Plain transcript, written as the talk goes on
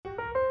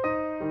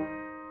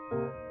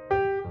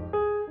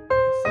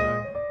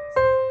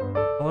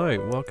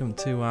Hello, welcome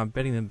to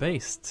Betting the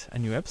Beast, a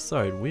new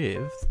episode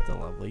with the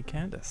lovely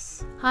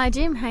Candice. Hi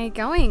Jim, how you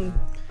going?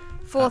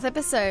 Fourth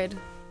episode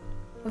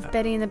of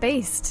Betty and the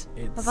Beast,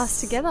 of us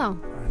together.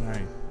 I know,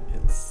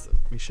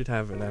 we should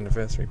have an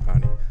anniversary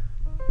party.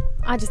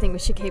 I just think we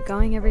should keep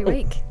going every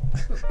week.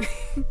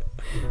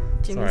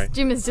 Jim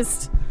has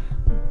just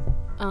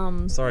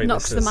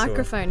knocked the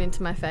microphone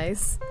into my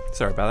face.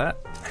 Sorry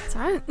about that. It's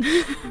alright.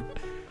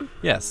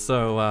 Yes,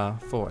 so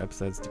 4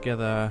 episodes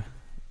together.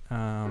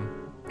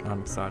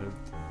 I'm excited.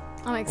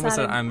 I'm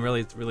excited. I'm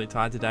really, really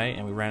tired today,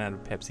 and we ran out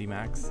of Pepsi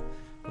Max.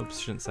 Oops,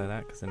 shouldn't say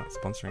that because they're not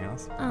sponsoring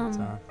us.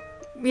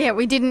 Yeah,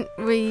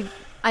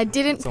 I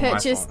didn't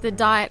purchase the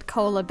Diet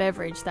Cola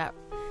beverage that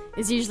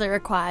is usually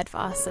required for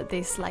us at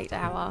this late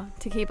hour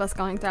to keep us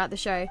going throughout the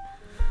show.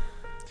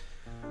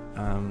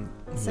 So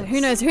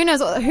yes. who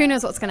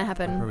knows what's going to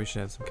happen? Probably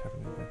should have some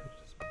caffeinated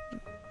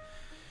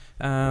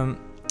beverages.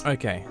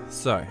 Okay,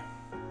 so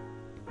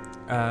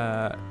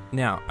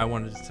now I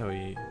wanted to tell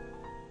you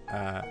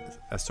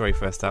a story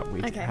first up.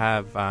 We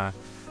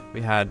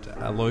had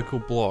a local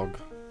blog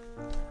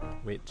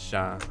which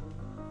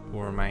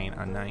will remain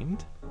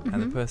unnamed,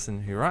 and the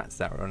person who writes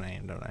that will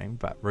remain unnamed,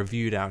 but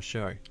reviewed our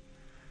show,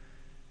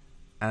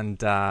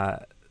 and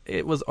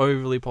it was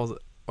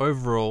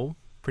overall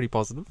pretty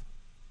positive,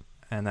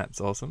 and that's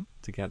awesome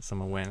to get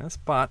some awareness.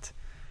 But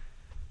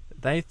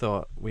they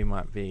thought we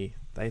were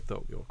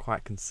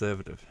quite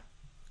conservative.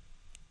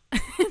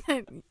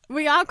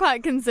 We are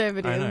quite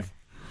conservative. I know.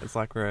 It's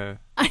like we're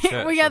a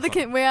church we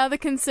are the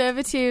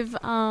conservative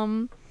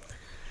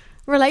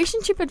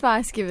relationship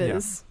advice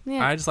givers.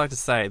 Yeah. I just like to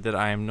say that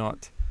I am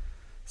not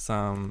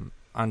some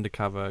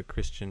undercover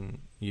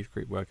Christian youth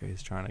group worker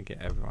who's trying to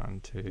get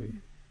everyone to,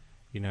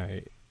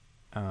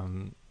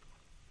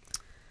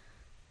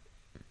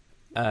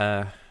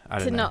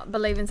 not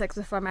believe in sex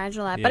before marriage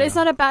or that. Yeah. But it's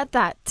not about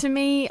that. To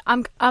me,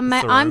 I'm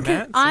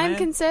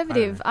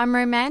conservative. I'm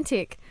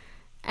romantic,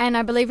 and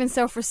I believe in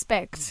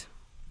self-respect.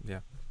 Yeah.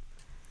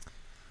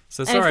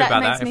 So sorry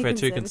about that if we're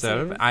too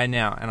conservative.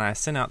 I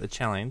sent out the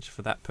challenge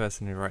for that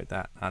person who wrote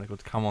that article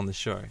to come on the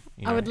show.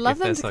 I would love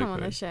them to come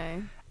on the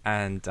show.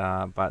 And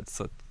but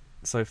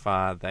so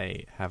far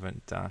they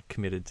haven't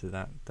committed to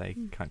that. They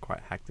can't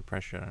quite hack the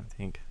pressure, I don't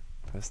think,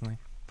 personally.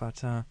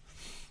 But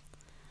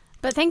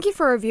thank you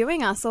for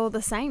reviewing us all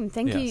the same.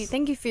 Thank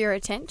you for your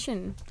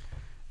attention.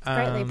 It's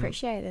greatly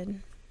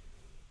appreciated.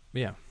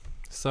 Yeah.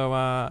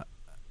 So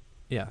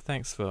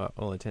thanks for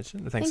all the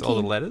attention. Thanks for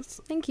all the letters.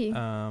 Thank you.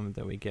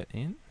 That we get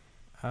in.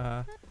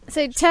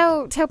 So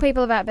tell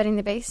people about Betting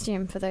the Beast,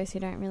 Jim, for those who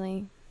don't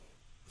know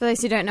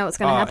what's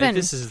going to happen. If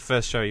this is the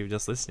first show you're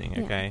just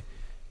listening, okay,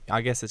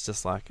 I guess it's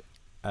just like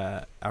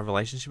a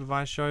relationship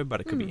advice show, but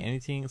it could be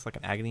anything. It's like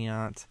an agony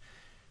aunt.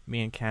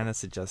 Me and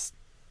Candice are just,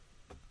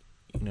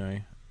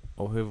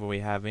 or whoever we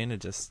have in are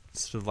just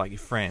sort of like your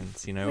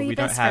friends, we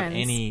don't have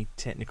any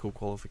technical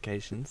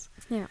qualifications.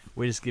 Yeah.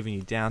 We're just giving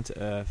you down to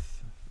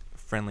earth,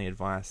 friendly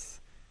advice.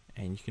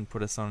 And you can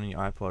put us on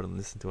your iPod and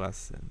listen to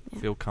us and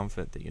feel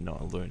comfort that you're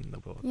not alone in the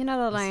world. You're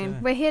not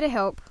alone. We're here to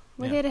help.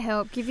 We're here to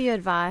help, give you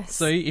advice.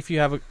 So if you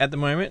have, if you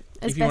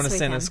want to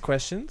send us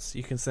questions,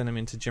 you can send them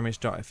into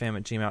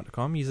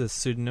jimmerish.fm@gmail.com. Use a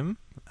pseudonym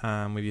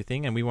with your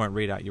thing, and we won't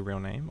read out your real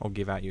name or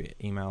give out your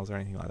emails or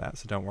anything like that.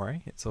 So don't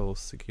worry. It's all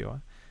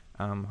secure.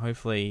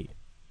 Hopefully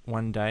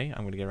one day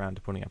I'm going to get around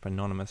to putting up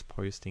anonymous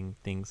posting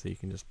things so you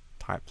can just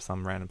type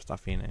some random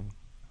stuff in and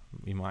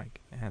we might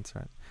answer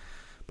it.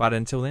 But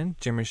until then,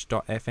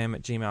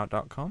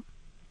 jimmerish.fm@gmail.com.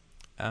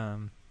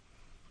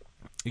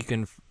 You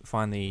can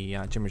find the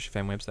Jimmerish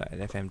FM website at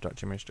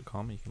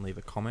fm.jimmerish.com. You can leave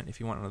a comment if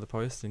you want another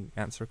post and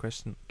answer a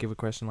question, give a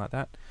question like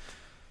that.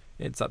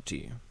 It's up to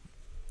you.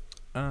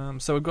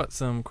 So we've got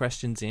some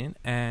questions in,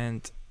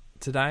 and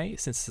today,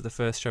 since it's the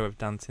first show we've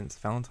done since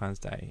Valentine's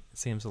Day, it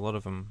seems a lot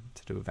of them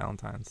to do with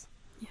Valentine's.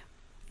 Yeah,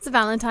 it's a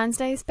Valentine's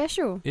Day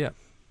special. Yeah.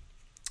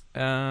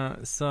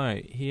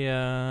 So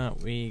here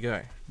we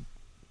go.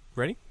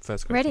 Ready?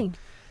 First question. Ready.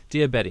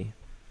 Dear Betty,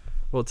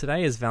 well,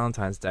 today is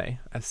Valentine's Day.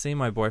 I've seen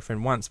my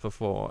boyfriend once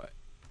before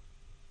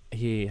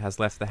he has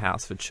left the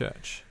house for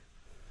church.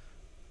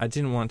 I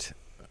didn't want...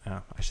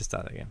 Oh, I should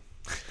start again.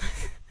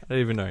 I don't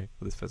even know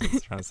what this person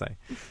is trying to say.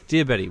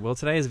 Dear Betty, well,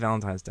 today is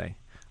Valentine's Day.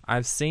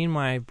 I've seen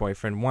my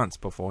boyfriend once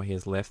before he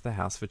has left the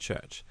house for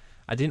church.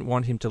 I didn't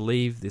want him to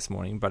leave this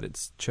morning, but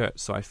it's church,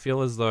 so I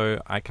feel as though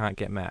I can't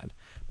get mad.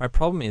 My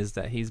problem is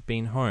that he's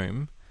been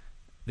home...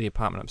 the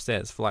apartment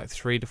upstairs for like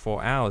 3 to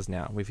 4 hours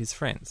now with his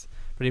friends,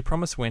 but he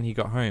promised when he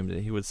got home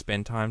that he would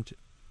spend time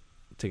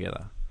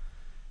together.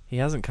 He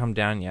hasn't come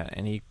down yet,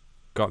 and he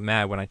got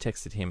mad when I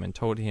texted him and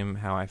told him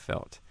how I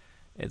felt.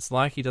 It's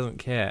like he doesn't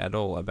care at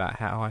all about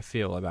how I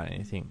feel about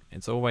anything.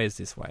 It's always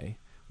this way.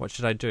 What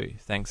should I do?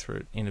 Thanks for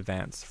it in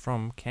advance.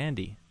 From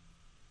Candy.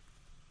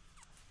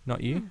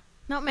 Not you?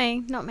 Not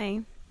me.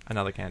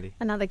 Another Candy.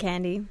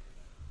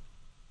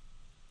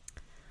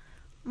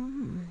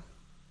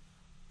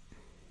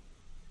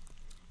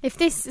 If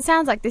it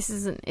sounds like this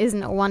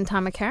isn't a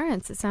one-time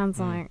occurrence, it sounds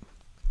like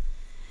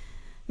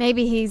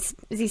maybe is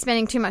he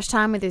spending too much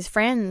time with his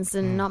friends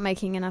and not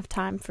making enough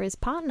time for his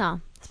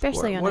partner,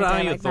 especially on a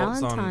day like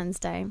Valentine's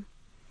Day.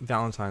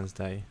 Valentine's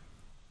Day.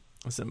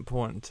 Is it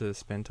important to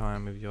spend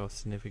time with your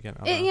significant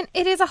other?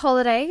 It is a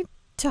holiday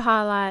to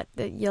highlight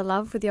your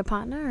love with your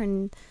partner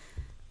and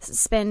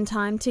spend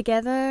time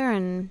together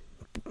and,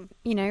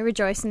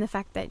 rejoice in the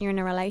fact that you're in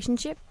a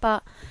relationship.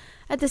 But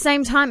at the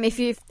same time,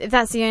 if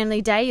that's the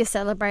only day you're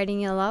celebrating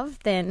your love,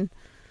 then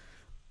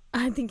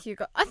I think you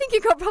got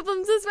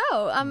problems as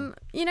well.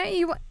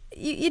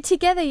 You're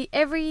together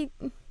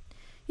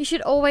you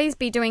should always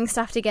be doing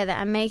stuff together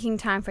and making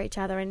time for each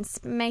other and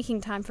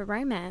making time for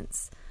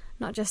romance,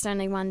 not just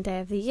only one day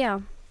of the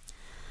year.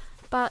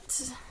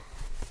 But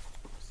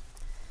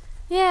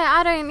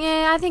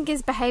I think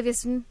his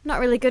behaviour's not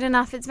really good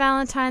enough. It's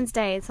Valentine's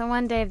Day. It's the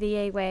one day of the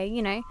year where,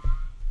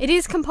 it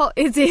is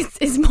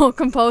it's more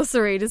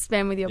compulsory to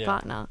spend with your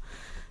partner.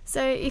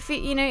 So if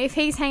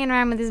he's hanging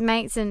around with his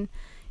mates and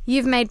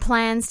you've made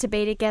plans to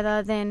be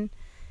together, then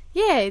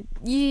you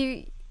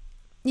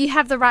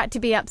have the right to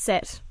be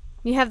upset.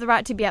 You have the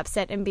right to be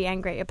upset and be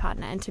angry at your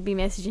partner and to be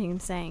messaging him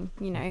saying,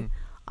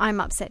 I'm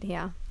upset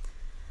here.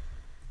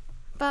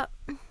 But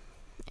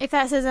if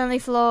that's his only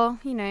flaw,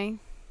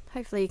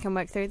 hopefully you can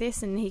work through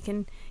this and he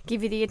can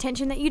give you the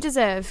attention that you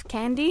deserve,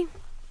 Candy.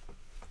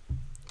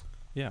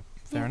 Yeah,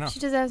 fair enough. She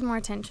deserves more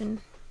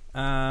attention.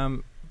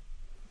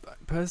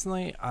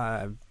 Personally,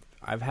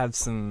 I've had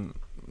some...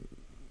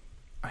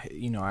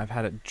 I've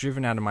had it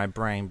driven out of my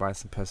brain by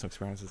some personal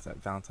experiences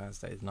that Valentine's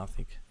Day is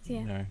nothing.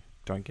 Yeah.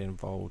 Don't get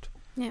involved.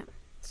 Yeah.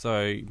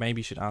 So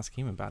maybe you should ask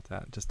him about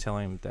that. Just tell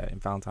him that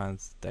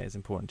Valentine's Day is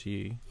important to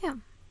you. Yeah.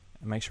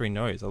 And make sure he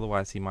knows.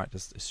 Otherwise, he might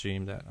just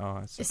assume that,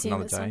 it's just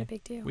another day. Not a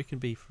big deal. We can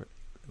be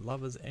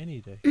lovers any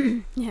day.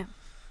 Yeah.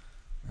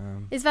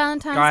 Is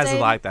Valentine's guys Day... are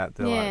like that.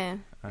 They're like,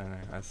 I don't know.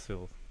 I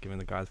still giving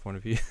the guy's point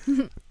of view.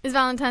 Is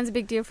Valentine's a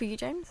big deal for you,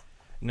 James?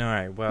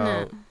 No.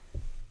 Well,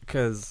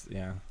 because,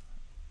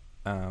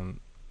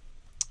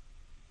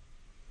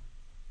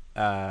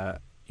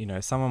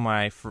 some of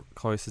my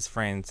closest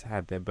friends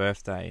had their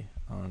birthday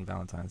on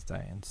Valentine's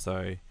Day, and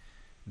so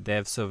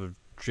they've sort of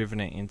driven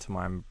it into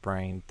my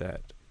brain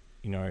that,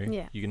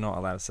 you're not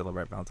allowed to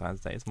celebrate Valentine's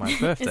Day. It's my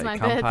birthday. It's my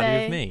Come birthday.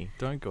 Party with me.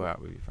 Don't go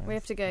out with your friends. We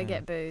have to go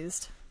get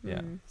boozed.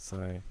 Yeah.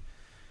 So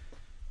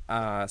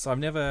I've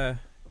never,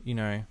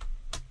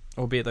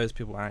 albeit those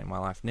people aren't in my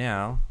life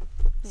now.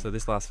 Yeah. So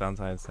this last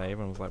Valentine's Day,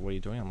 everyone was like, "What are you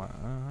doing?" I'm like,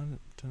 "I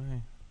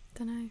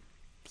don't know."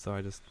 So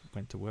I just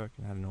went to work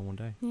and had a normal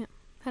day. Yeah,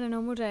 had a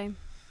normal day. And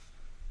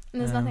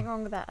there's nothing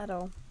wrong with that at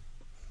all.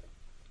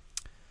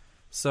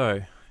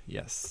 So,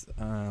 yes.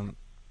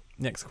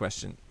 Next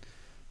question.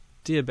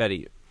 Dear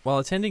Betty, while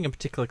attending a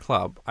particular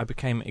club, I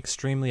became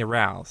extremely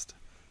aroused.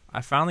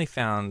 I finally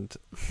found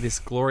this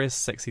glorious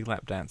sexy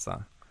lap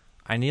dancer.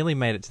 I nearly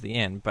made it to the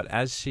end, but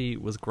as she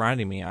was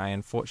grinding me, I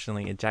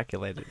unfortunately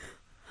ejaculated.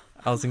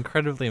 I was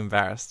incredibly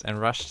embarrassed and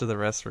rushed to the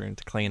restroom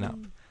to clean up.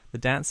 The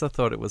dancer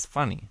thought it was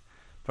funny,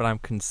 but I'm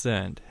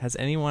concerned. Has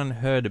anyone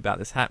heard about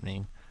this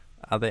happening?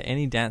 Are there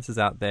any dancers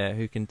out there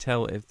who can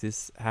tell if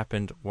this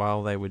happened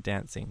while they were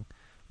dancing?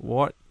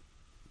 What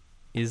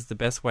is the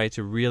best way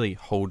to really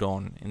hold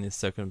on in this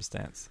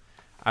circumstance?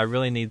 I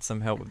really need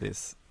some help with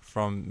this.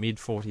 From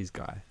mid-40s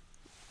guy.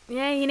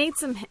 Yeah, you need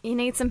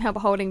some help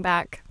holding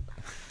back.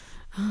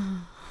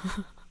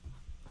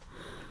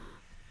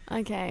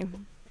 Okay.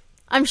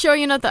 I'm sure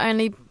you're not the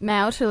only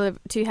male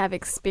to have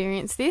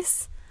experienced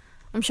this.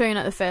 I'm sure you're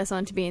not the first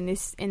one to be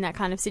in that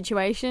kind of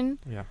situation.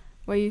 Yeah.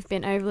 Where you've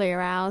been overly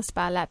aroused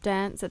by a lap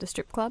dance at a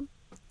strip club.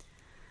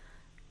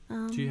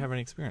 Do you have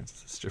any experience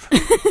as a stripper?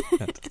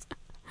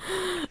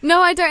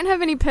 No, I don't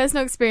have any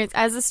personal experience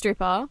as a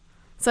stripper,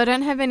 so I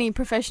don't have any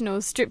professional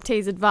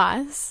striptease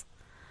advice.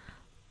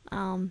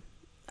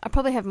 I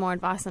probably have more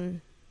advice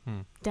on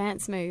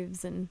dance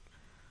moves and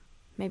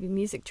maybe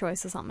music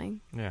choice or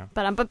something. Yeah.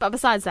 But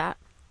besides that,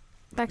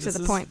 back to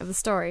the point of the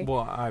story.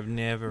 What I've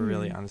never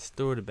really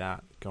understood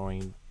about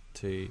going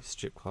to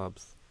strip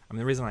clubs. I mean,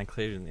 the reason I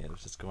included in there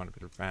was just going a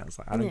bit of rant. It's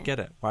like, I don't get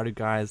it. Why do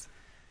guys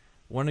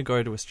want to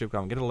go to a strip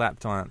club and get a lap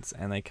dance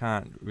and they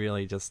can't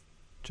really just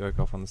jerk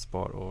off on the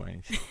spot or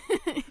anything?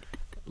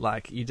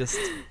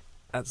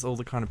 That's all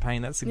the kind of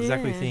pain. That's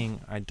exactly the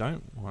thing I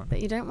don't want.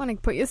 That you don't want to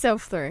put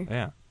yourself through.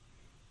 Yeah.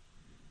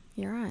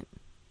 You're right.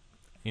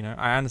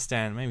 I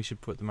understand maybe you should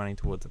put the money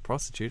towards a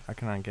prostitute. I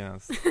can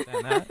understand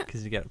that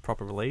because you get a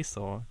proper release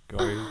or go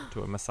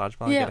to a massage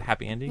parlor and get a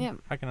happy ending. Yeah.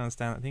 I can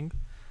understand that thing.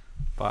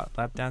 But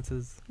lap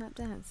dancers... Lap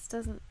dance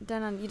you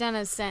don't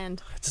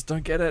understand. I just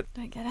don't get it.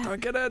 Don't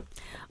get it.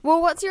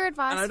 Well, what's your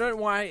advice? And I don't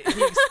know why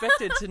he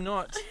expected to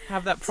not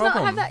have that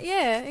problem.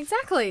 Yeah,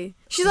 exactly.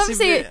 She's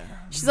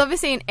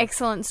obviously an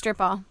excellent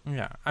stripper.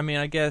 Yeah. I mean,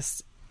 I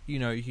guess, you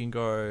can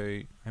go...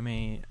 I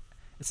mean,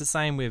 it's the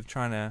same with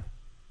trying to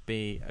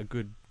be a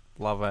good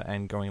lover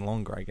and going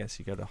longer, I guess.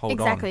 You got to hold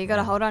on. Exactly, you got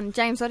to hold on.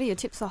 James, what are your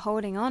tips for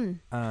holding on?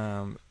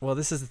 Well,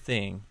 this is the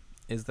thing,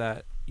 is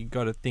that, you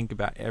got to think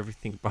about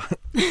everything, but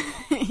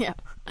Yeah.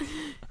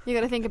 You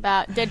got to think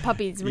about dead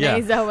puppies, Yeah.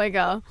 Renee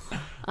Zellweger,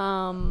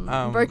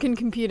 broken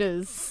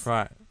computers.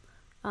 right,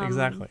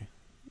 exactly.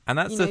 And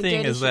that's you the know, thing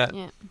dirty is shit, that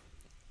yeah.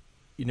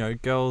 you know,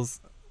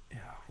 girls.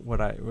 What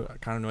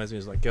kind of annoys me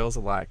is like girls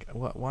are like,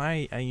 "What?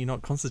 Why are you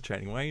not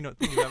concentrating? Why are you not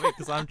thinking about me?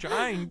 Because I'm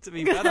trying to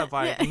be better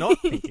by Yeah.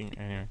 not thinking."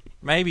 Anyway,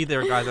 maybe there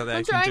are guys out there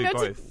who can do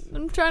both.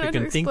 I'm trying not to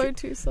can think- explode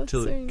too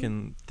soon.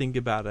 Can think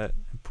about it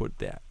and put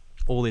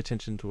all the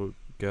attention to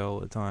a girl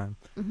at a time,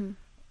 Mhm.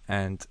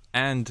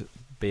 and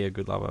be a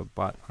good lover.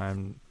 But I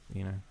don't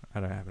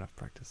have enough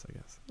practice, I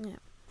guess.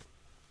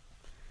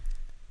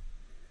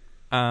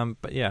 Yeah.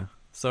 But yeah.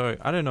 So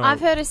I don't know.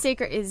 I've heard a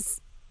secret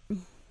is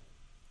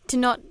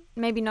to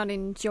maybe not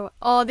enjoy.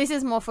 Oh, this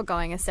is more for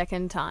going a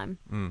second time,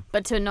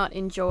 but to not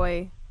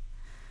enjoy.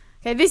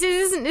 Okay, this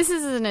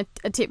isn't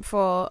a tip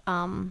for.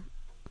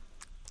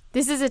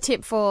 This is a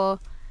tip for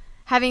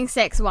having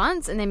sex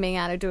once and then being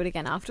able to do it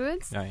again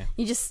afterwards. Oh, yeah.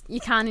 You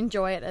can't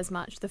enjoy it as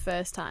much the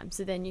first time,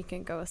 so then you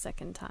can go a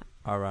second time.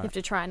 All right. You have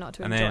to try not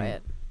to And enjoy then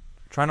it.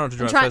 Try not to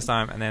enjoy it try- first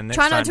time, and then next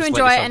Try time not to just let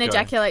enjoy it yourself and go.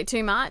 ejaculate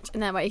too much,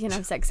 and that way you can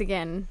have sex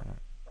again,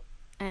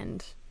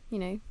 and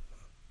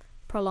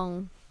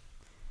prolong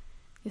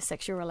your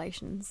sexual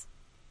relations.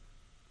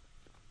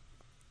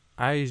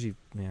 I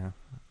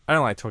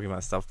don't like talking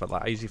about stuff, but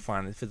like I usually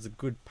find if it's a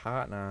good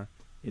partner,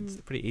 it's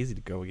pretty easy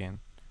to go again.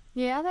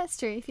 Yeah, that's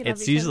true. If you love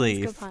It's each other, usually it's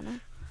a good if- partner.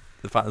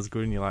 The partner's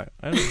good, and you're like,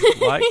 I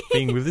don't like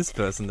being with this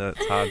person. That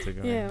it's hard to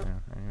go. Yeah.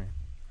 Anyway.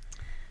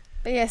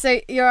 But yeah,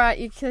 so you're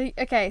right.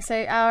 Okay,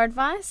 so our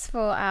advice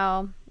for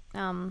our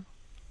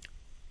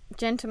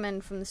gentleman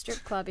from the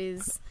strip club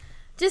is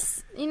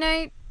just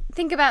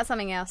think about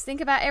something else. Think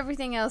about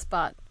everything else,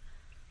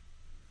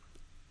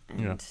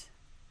 and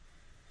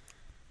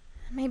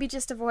maybe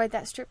just avoid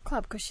that strip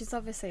club because she's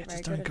obviously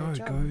very Just good don't at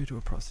her go. job. Go to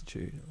a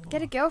prostitute.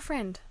 Get a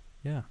girlfriend.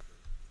 Yeah.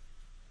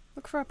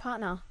 Look for a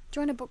partner.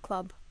 Join a book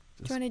club.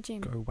 Just Join a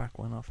gym. Go whack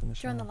one off in the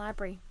shower. Join the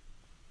library.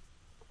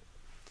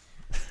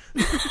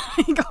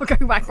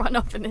 go whack one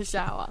off in the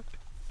shower.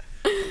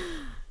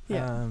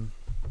 Yeah.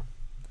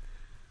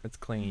 It's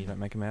clean. You don't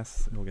make a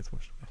mess. It all gets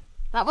washed away.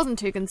 That wasn't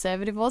too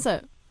conservative, was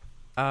it?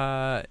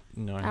 No.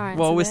 Alright,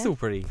 Well, so we're there. still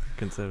pretty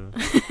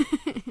conservative.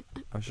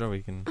 I'm sure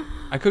we can.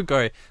 I could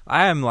go.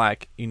 I am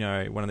like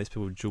one of these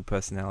people with dual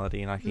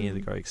personality, and I can either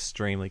go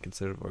extremely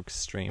conservative or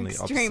extremely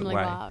opposite way.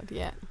 wild,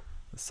 yeah.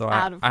 So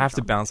Out of I have to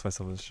control. balance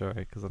myself on the show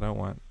because I don't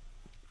want.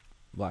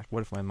 Like,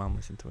 what if my mum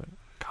listened to it?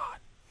 God,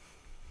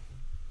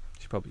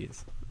 she probably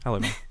is. Hello,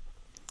 mum.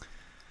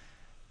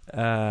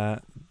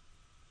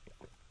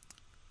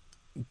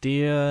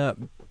 Dear,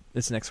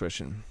 this next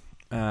question.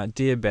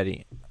 Dear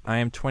Betty, I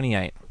am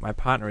 28. My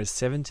partner is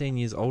 17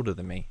 years older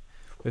than me.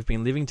 We've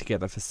been living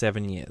together for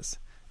 7 years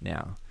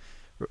now.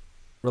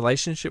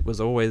 Relationship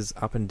was always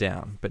up and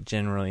down, but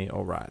generally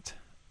all right.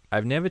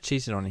 I've never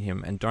cheated on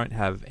him and don't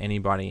have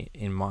anybody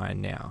in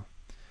mind now.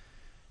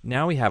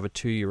 Now we have a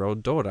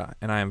 2-year-old daughter,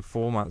 and I am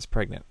 4 months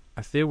pregnant.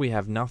 I feel we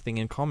have nothing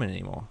in common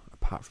anymore,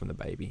 apart from the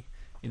baby.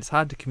 It is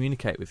hard to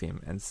communicate with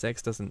him, and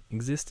sex doesn't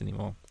exist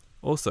anymore.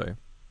 Also,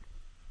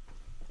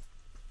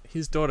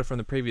 his daughter from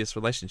the previous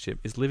relationship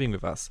is living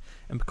with us,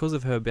 and because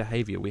of her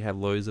behaviour, we have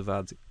loads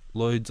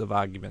of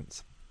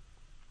arguments.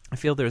 I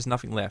feel there is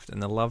nothing left,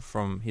 and the love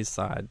from his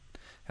side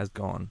has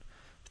gone.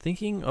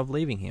 Thinking of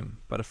leaving him,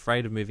 but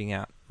afraid of moving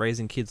out,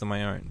 raising kids on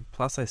my own.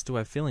 Plus, I still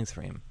have feelings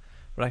for him,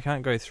 but I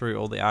can't go through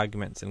all the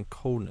arguments and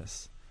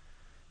coldness.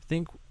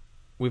 Think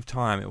with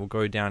time it will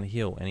go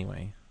downhill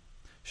anyway.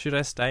 Should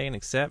I stay and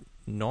accept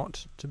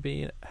not to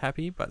be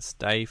happy, but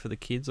stay for the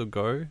kids, or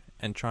go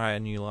and try a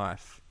new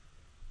life?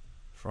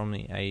 From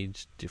the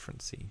age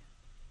differency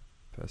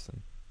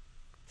person.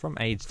 From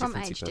age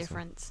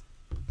difference.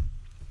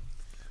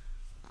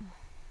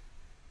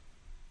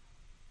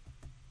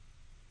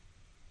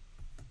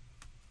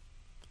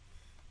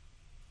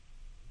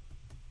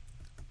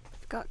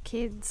 Got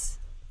kids.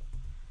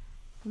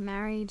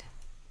 Married.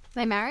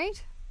 They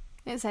married?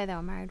 I didn't say they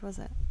were married, was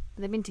it?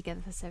 They've been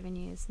together for 7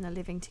 years and they're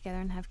living together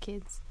and have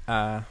kids.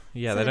 Yeah,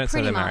 So they don't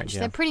say they're married. Yeah.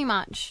 They're pretty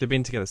much. They've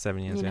been together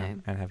 7 years, you yeah,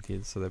 know, and have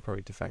kids, so they're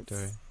probably de facto.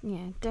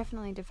 Yeah,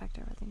 definitely de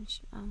facto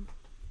relationship.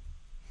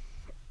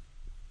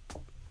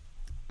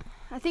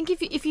 I think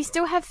if you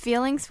still have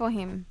feelings for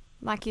him,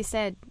 like you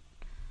said,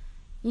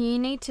 you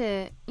need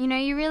to,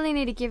 you really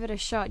need to give it a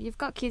shot. You've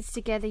got kids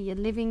together, you're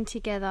living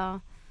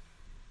together.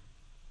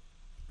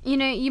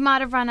 You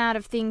might have run out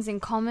of things in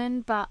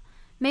common, but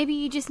maybe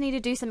you just need to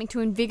do something to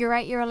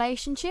invigorate your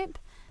relationship.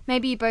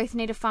 Maybe you both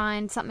need to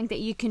find something that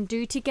you can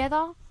do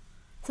together.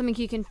 Something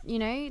you can,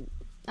 even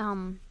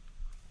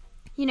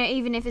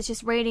if it's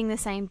just reading the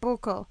same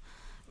book or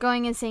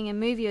going and seeing a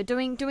movie or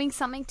doing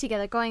something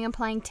together, going and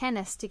playing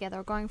tennis together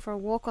or going for a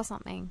walk or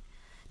something.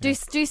 Yeah.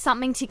 Do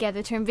something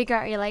together to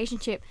invigorate your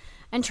relationship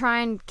and try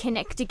and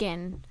connect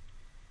again.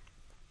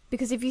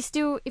 Because if you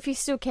still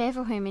care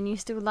for him and you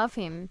still love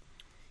him,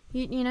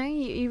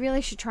 you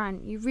really should try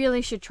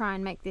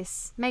and make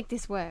this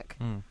work.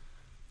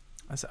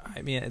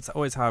 I mean, it's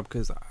always hard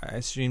because I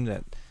assume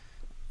that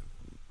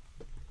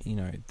you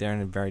know, they're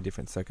in very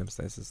different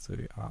circumstances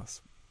to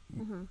us,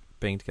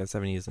 being together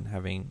 7 years and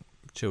having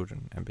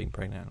children and being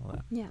pregnant and all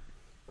that. Yeah.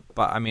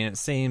 But I mean, it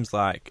seems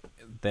like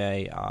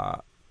they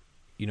are,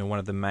 you know, one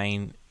of the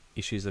main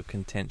issues of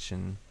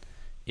contention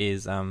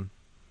is that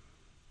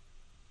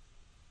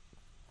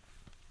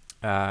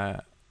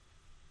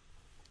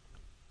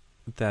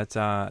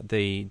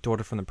the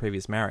daughter from the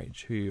previous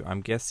marriage, who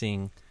I'm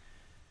guessing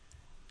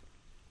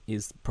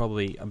is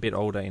probably a bit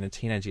older in her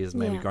teenage years,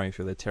 maybe going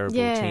through the terrible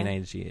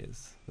teenage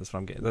years. That's what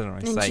I'm getting. That's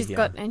what I say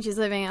here. And she's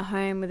living at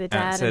home with her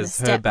dad and it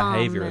says her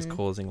behaviour is and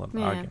causing a lot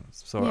of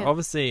arguments. So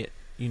obviously,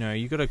 you know,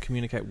 you got to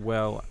communicate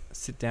well,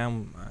 sit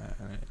down,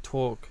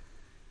 talk.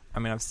 I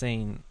mean, I've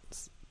seen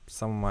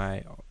some of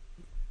my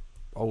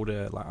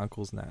older like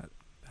uncles and that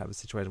have a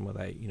situation where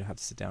they, you know, have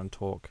to sit down and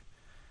talk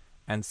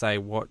and say,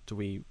 what do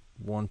we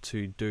want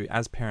to do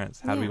as parents?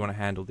 How do we want to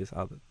handle the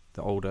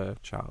older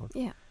child?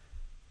 Yeah.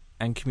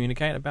 And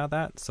communicate about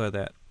that so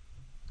that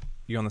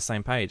you're on the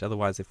same page.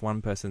 Otherwise, if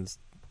one person's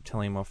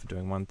telling him off for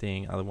doing one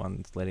thing, other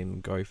one's letting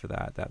them go for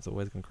that, that's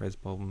always going to cause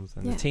problems.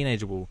 And the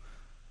teenager will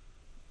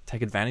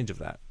take advantage of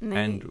that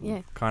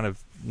and kind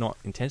of not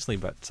intentionally,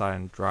 but try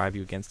and drive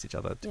you against each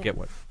other to get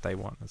what they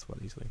want. That's what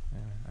usually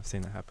I've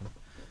seen that happen.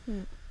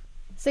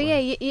 So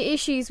your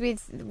issues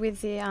with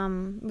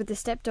the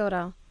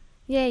stepdaughter,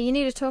 you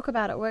need to talk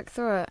about it, work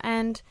through it,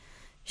 and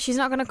she's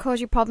not going to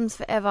cause you problems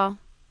forever.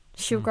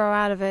 She'll grow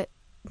out of it.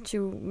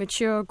 She'll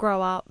mature,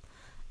 grow up,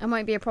 and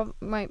won't be a problem.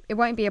 It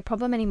won't be a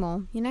problem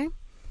anymore. You know,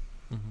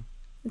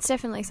 it's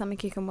definitely something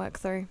you can work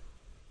through.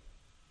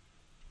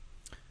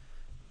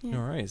 Yeah. No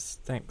worries.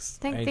 Thanks.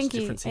 Thank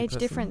you. Age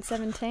difference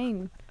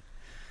 17.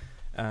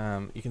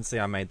 You can see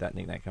I made that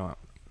nickname come up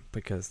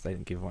because they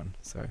didn't give one.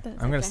 So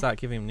I'm going to start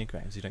giving them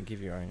nicknames. You don't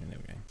give your own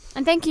nickname.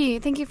 And thank you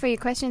for your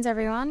questions,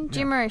 everyone.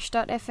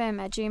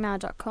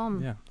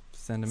 Gimmerish.fm@gmail.com. Yeah,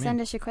 send them in. Send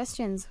us your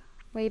questions.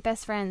 We're your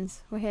best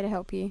friends. We're here to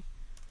help you.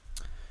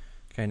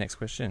 Okay, next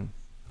question.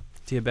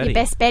 Dear Betty. Your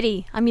best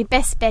Betty. I'm your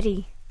best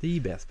Betty. The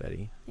best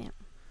Betty. Yeah.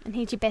 And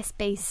he's your best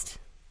beast.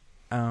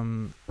 I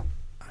am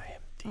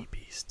the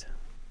beast.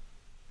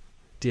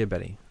 Dear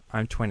Betty,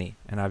 I'm 20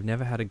 and I've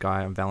never had a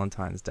guy on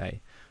Valentine's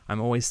Day.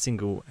 I'm always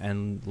single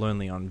and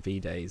lonely on V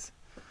days.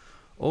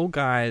 All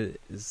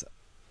guys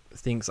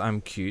thinks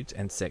I'm cute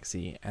and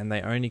sexy and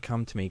they only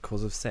come to me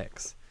cause of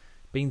sex.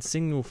 Been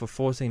single for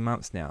 14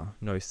 months now,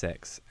 no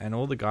sex. And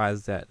all the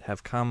guys that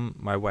have come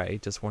my way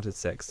just wanted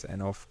sex,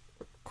 and of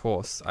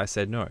course I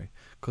said no,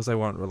 because I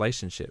want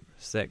relationship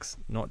sex,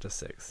 not just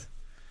sex.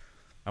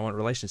 I want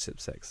relationship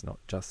sex, not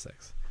just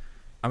sex.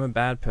 I'm a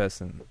bad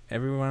person.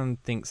 Everyone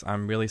thinks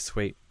I'm really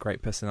sweet,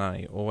 great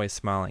personality, always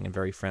smiling and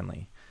very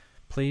friendly.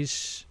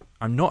 Please,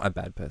 I'm not a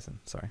bad person,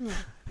 sorry.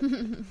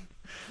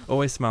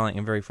 Always smiling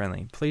and very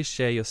friendly. Please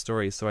share your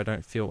stories so I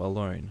don't feel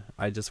alone.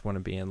 I just want to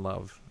be in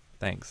love.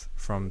 Thanks.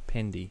 From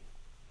Pendy.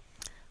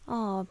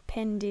 Oh,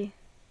 Pendy.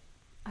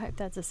 I hope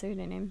that's a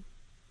pseudonym.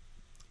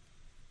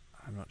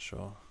 I'm not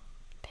sure.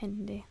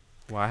 Pendy.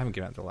 Well, I haven't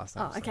given out the last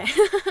name. Oh, okay.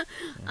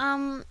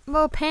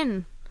 Well,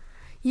 Pen,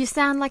 you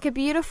sound like a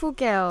beautiful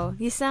girl.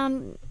 You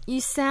sound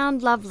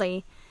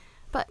lovely.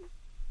 But,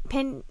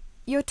 Pen,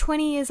 you're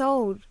 20 years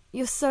old.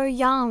 You're so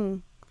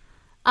young.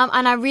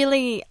 And I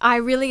really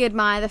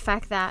admire the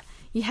fact that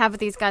you have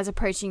these guys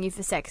approaching you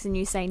for sex and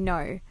you say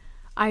no.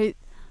 I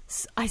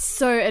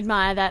so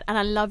admire that, and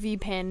I love you,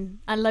 Pen.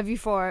 I love you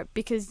for it,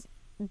 because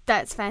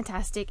that's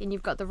fantastic, and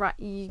you've got the right...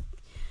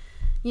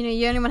 You know,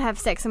 you only want to have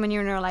sex when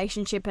you're in a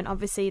relationship and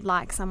obviously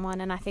like someone,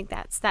 and I think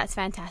that's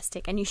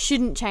fantastic, and you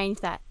shouldn't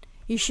change that.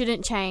 You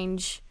shouldn't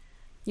change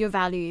your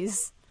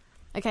values.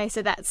 Okay,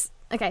 so that's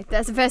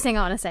the first thing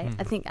I want to say.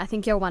 I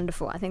think you're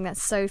wonderful. I think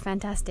that's so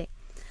fantastic.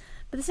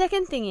 But the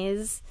second thing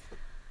is,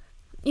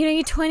 you know,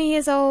 you're 20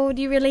 years old,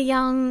 you're really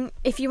young.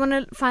 If you want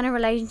to find a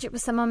relationship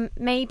with someone,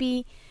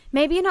 maybe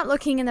you're not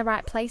looking in the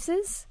right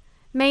places.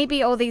 Maybe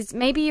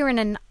you're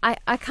in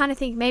I kind of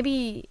think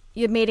maybe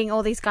you're meeting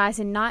all these guys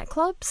in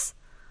nightclubs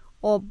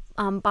or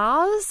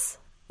bars,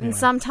 and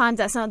sometimes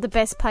that's not the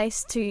best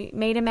place to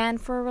meet a man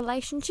for a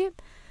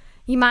relationship.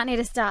 You might need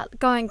to start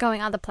going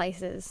other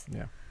places.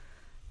 Yeah.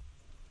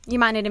 You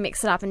might need to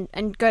mix it up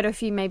and go to a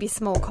few maybe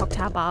small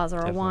cocktail bars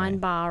or a wine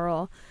bar,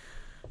 or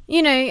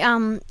you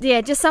know,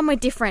 just somewhere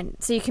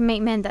different so you can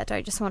meet men that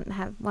don't just want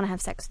to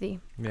have sex with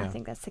you. Yeah. I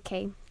think that's the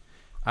key.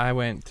 I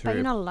went through, but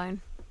you're not alone,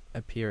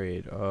 a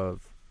period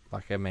of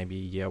like maybe a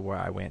year where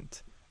I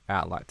went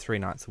out like 3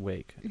 nights a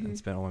week and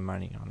spent all my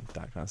money on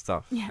that kind of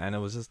stuff. Yeah. And it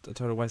was just a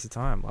total waste of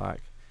time.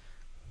 Like,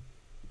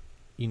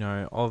 you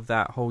know, of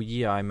that whole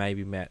year, I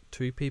maybe met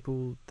 2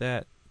 people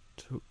that,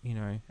 you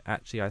know,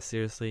 actually I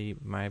seriously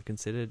may have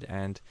considered,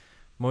 and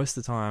most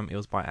of the time it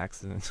was by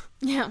accident.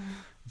 Yeah.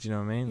 Do you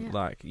know what I mean? Yeah.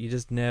 Like, you're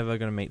just never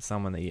going to meet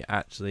someone that you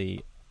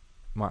actually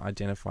might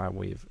identify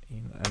with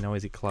in a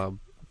noisy club,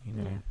 you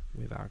know,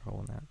 with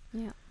alcohol and that.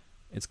 Yeah.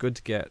 It's good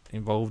to get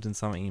involved in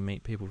something and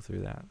meet people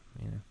through that,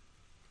 you know.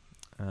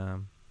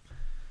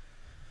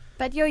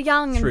 But you're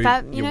young through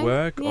and your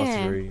work or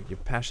through your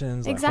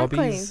passions, like exactly.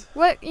 hobbies.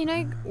 Work, you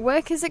know,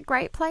 work is a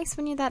great place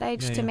when you're that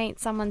age to meet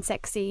someone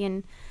sexy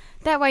and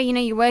that way, you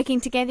know, you're working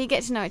together, you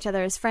get to know each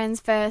other as friends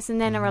first, and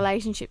then a Mhm.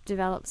 relationship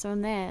develops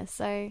from there.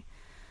 So,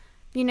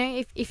 you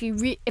know,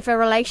 if a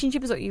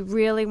relationship is what you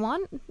really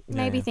want,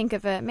 maybe Yeah. think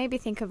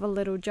of a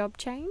little job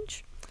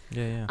change.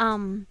 Yeah.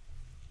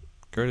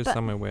 Go to but-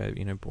 somewhere where,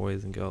 you know,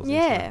 boys and girls.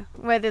 Yeah,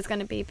 where there's going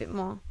to be a bit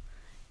more,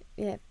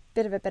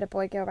 bit of a better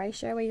boy-girl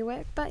ratio where you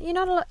work. But you're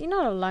not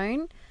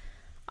alone.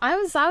 I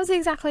was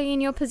exactly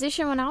in your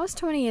position when I was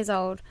 20 years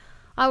old.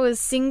 I was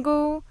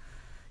single,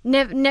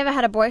 never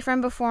had a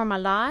boyfriend before in my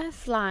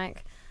life.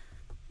 Like,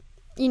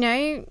 you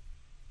know,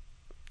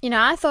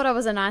 I thought I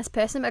was a nice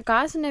person, but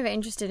guys were never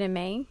interested in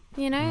me.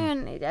 You know,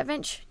 and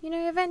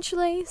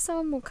eventually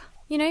someone will.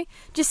 You know,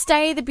 just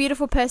stay the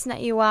beautiful person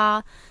that you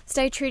are.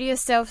 Stay true to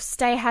yourself.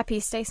 Stay happy.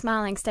 Stay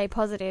smiling. Stay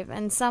positive,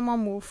 and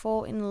someone will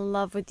fall in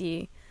love with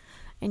you,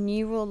 and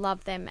you will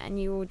love them,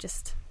 and you will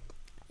just.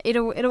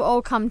 It'll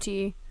all come to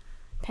you,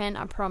 Pen.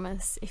 I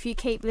promise. If you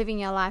keep living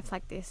your life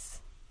like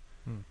this,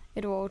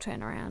 it'll all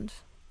turn around.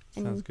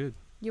 And Sounds good.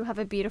 you'll have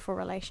a beautiful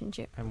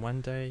relationship. And one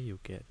day you'll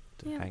get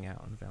to hang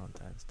out on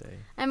Valentine's Day.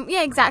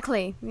 Yeah,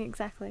 exactly.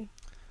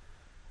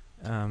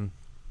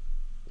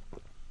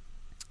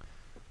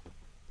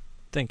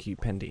 Thank you,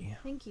 Pendy.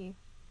 Thank you.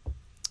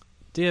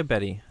 Dear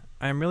Betty,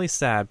 I am really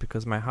sad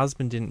because my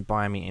husband didn't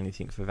buy me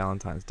anything for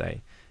Valentine's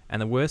Day, and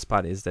the worst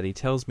part is that he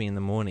tells me in the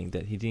morning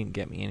that he didn't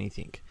get me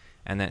anything,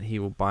 and that he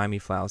will buy me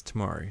flowers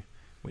tomorrow,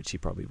 which he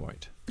probably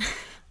won't.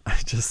 I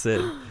just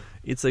said,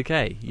 it's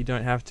okay, you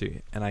don't have to,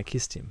 and I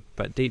kissed him,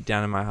 but deep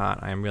down in my heart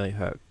I am really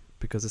hurt,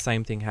 because the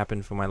same thing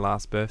happened for my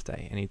last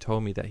birthday, and he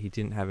told me that he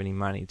didn't have any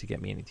money to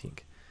get me anything.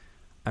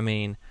 I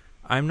mean,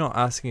 I'm not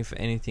asking for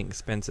anything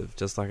expensive,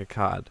 just like a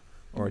card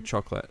or a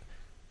chocolate.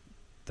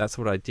 That's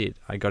what I did.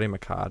 I got him a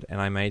card and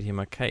I made him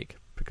a cake,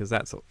 because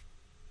that's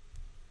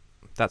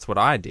what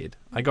I did.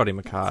 I got him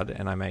a card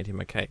and I made him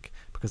a cake,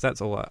 because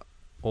that's all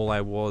I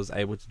was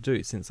able to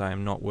do since I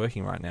am not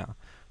working right now.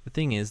 The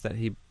thing is that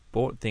he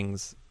bought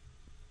things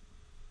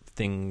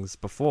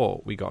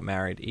before we got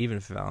married, even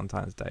for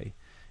Valentine's Day.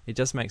 It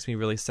just makes me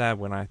really sad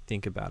when I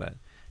think about it.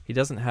 He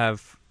doesn't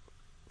have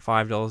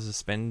 $5 to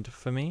spend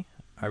for me.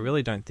 I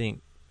really don't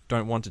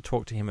want to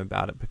talk to him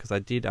about it, because I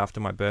did after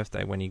my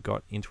birthday when we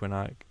got into an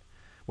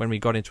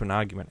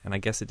argument, and I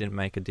guess it didn't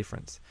make a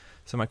difference.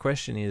 So my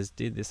question is,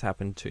 did this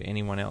happen to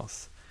anyone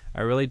else? I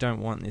really don't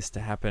want this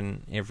to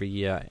happen every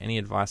year. Any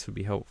advice would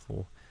be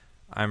helpful.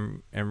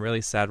 I'm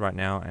really sad right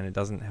now, and it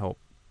doesn't help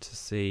to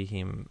see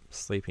him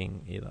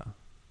sleeping either.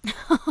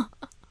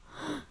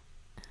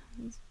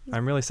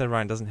 I'm really sad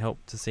right now. It doesn't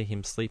help to see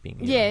him sleeping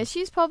either. Yeah,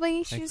 she's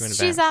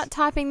out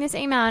typing this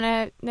email,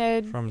 and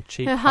from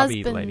cheap her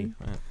hubby husband, lady.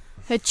 Right.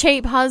 Her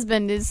cheap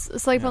husband is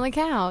asleep on the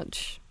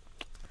couch.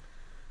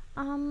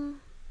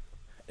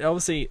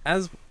 Obviously,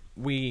 as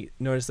we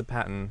notice the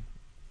pattern,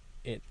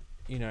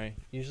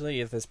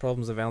 usually if there's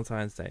problems on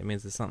Valentine's Day, it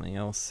means there's something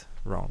else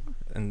wrong.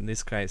 In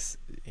this case,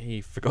 he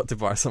forgot to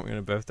buy something on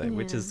a birthday,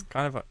 which is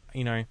kind of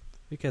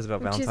who cares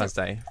about Valentine's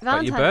Day?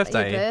 But your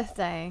birthday.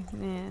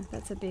 Yeah,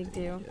 that's a big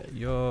deal.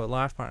 Your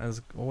life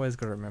partner's always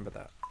got to remember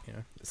that.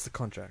 It's the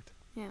contract.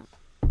 Yeah.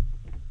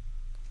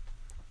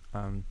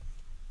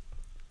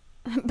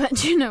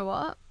 But you know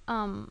what?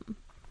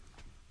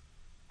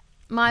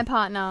 My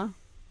partner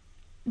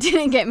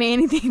didn't get me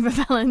anything for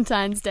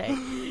Valentine's Day.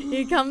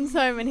 He comes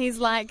home and he's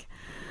like,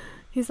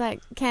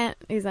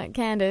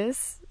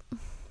 Candace,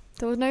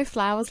 there was no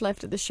flowers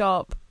left at the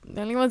shop. The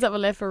only ones that were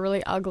left were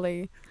really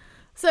ugly.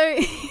 So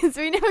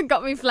he never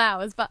got me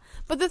flowers, but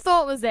the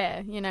thought was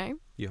there, You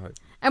hope.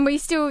 And we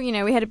still,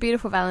 we had a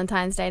beautiful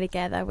Valentine's Day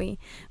together. We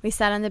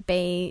sat on the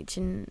beach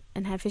and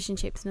had fish and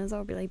chips, and it was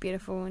all really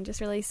beautiful and just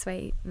really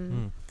sweet.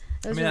 And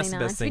it was really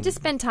nice. We just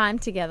spent time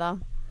together.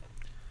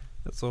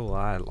 That's all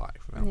I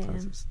like for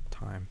Valentine's is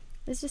time.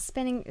 It's just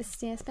spending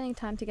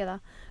time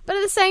together. But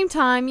at the same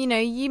time, you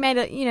made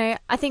it.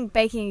 I think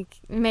making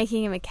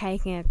him a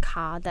cake and a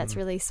card, that's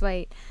really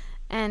sweet.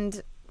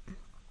 And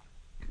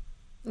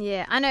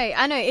yeah, I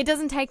know. It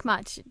doesn't take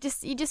much.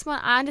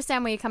 I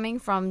understand where you're coming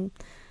from.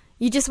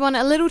 You just want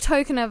a little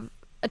token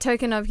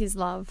of his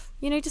love.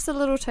 Just a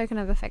little token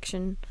of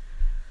affection.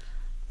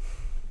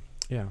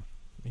 Yeah.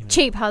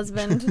 Cheap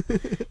husband.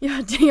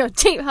 Your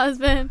cheap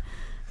husband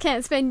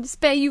can't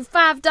spare you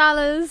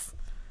 $5.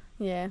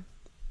 Yeah.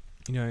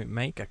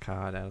 Make a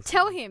card out of.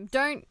 Tell him.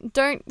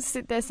 Don't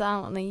sit there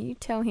silently. You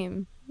tell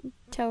him.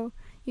 Tell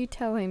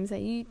him.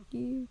 Say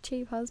you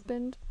cheap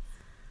husband.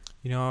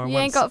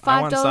 Ain't got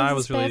 $5 I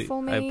was really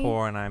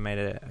poor, and I made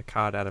a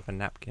card out of a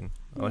napkin,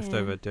 a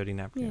leftover dirty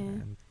napkin,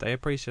 and they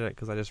appreciate it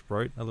because I just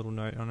wrote a little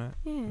note on it,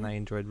 and they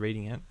enjoyed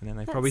reading it, and then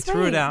they probably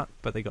threw it out,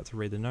 but they got to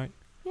read the note.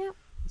 Yeah,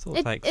 that's all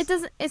it takes.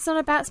 It's not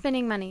about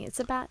spending money. It's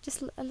about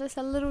just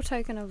a little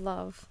token of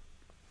love.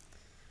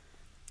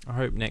 I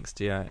hope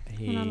next year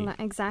he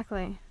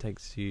exactly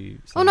takes you.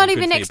 Well, not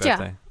even next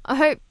year. I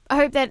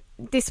hope that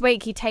this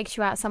week he takes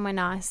you out somewhere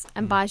nice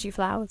and buys you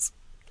flowers.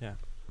 Yeah,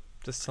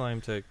 just tell him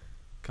to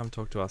come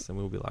talk to us, and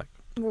we'll be like,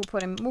 we'll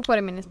put him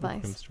in his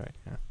place. Put him straight.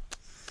 Yeah.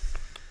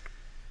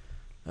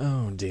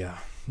 Oh dear.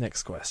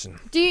 Next question.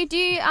 Do you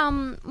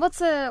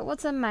what's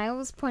a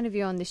male's point of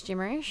view on this,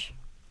 Jimmerish?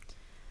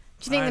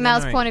 Do you think I the don't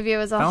male's know. point of view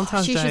is,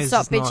 Valentine's she Day should is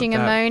stop just not bitching and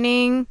that-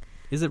 moaning?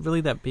 Is it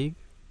really that big?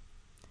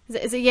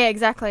 Is it yeah,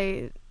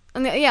 exactly.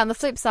 On the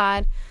flip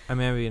side, I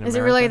remember in is America,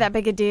 it really that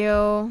big a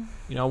deal?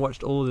 You know, I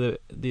watched all the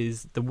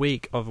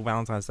week of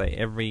Valentine's Day.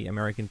 Every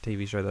American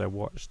TV show that I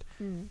watched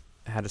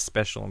had a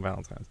special on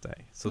Valentine's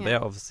Day, so Yeah.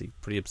 they're obviously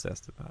pretty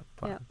obsessed about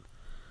it.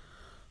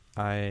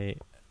 But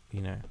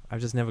I've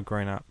just never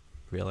grown up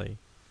really.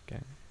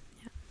 Okay.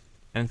 Yeah.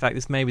 And in fact,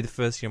 this may be the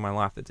first year of my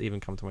life that's even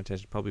come to my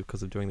attention, probably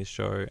because of doing this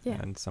show Yeah.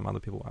 and some other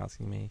people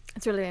asking me.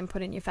 It's really been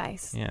put in your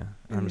face. Yeah,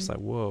 and I'm just like,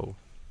 whoa.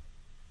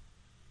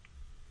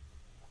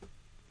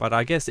 But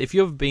I guess if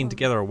you've been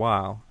together a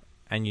while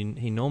and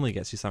he normally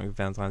gets you something for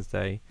Valentine's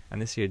Day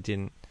and this year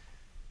didn't,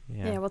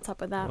 Yeah, what's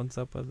up with that? What's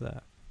up with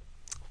that?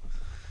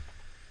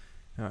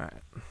 All right.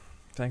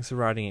 Thanks for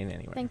writing in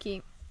anyway. Thank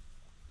you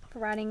for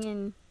writing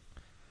in.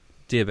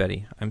 Dear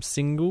Betty, I'm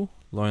single,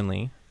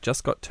 lonely,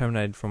 just got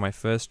terminated from my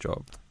first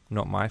job.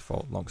 Not my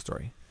fault, long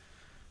story.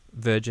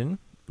 Virgin,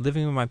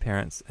 living with my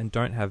parents, and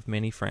don't have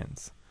many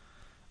friends.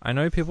 I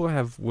know people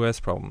have worse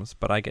problems,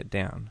 but I get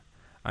down.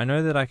 I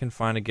know that I can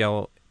find a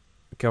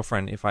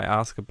girlfriend if I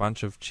ask a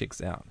bunch of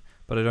chicks out,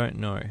 but I don't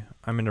know.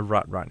 I'm in a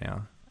rut right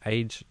now.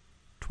 Age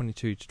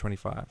 22 to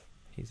 25,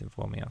 he's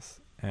informing us,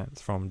 and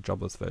it's from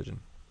Jobless Virgin.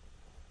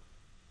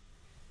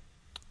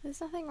 There's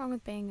nothing wrong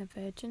with being a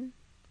virgin.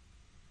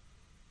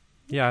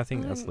 Yeah, I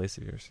think that's the least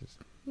of your issues.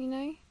 You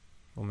know,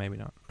 Or maybe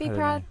not. be I don't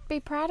proud. know. Be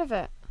proud of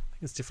it. I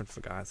think it's different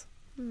for guys.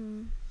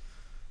 Hmm.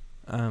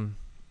 I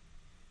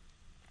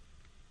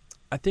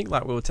think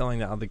like we were telling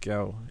that other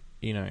girl,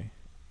 you know,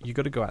 you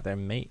got to go out there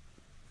and meet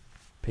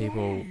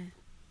people. Yeah.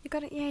 You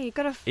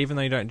gotta. Even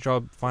though you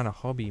don't find a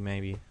hobby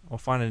maybe, or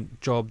find a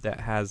job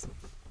that has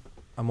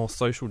a more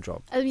social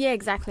job. Yeah,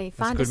 exactly.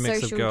 Find a It's a good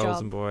mix social of girls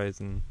job. and boys,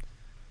 and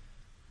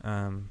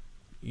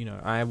you know,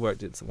 I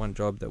worked at one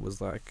job that was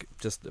like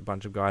just a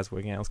bunch of guys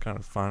working out. It was kind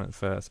of fun at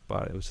first,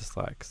 but it was just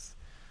like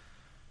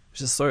it was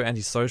just so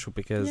antisocial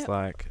because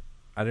like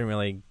I didn't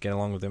really get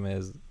along with them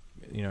as,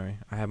 you know,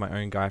 I had my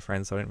own guy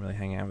friends, so I didn't really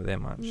hang out with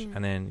them much. Yeah.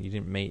 And then you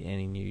didn't meet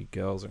any new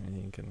girls or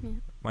anything.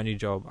 And my new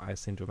job, I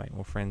seem to make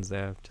more friends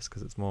there just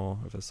because it's more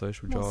of a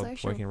social More job,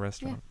 social. working in a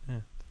restaurant. Yeah.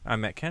 I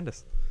met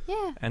Candace,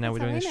 Yeah. and now we're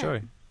that's doing how a we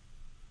show.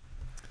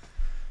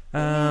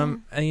 met.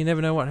 And you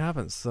never know what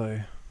happens,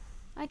 so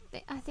I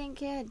think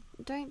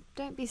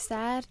don't be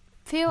sad.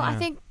 I Yeah.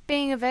 think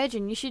being a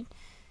virgin,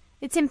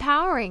 it's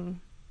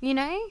empowering, you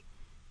know?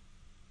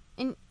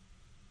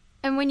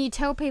 And when you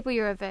tell people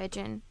you're a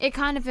virgin, it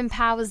kind of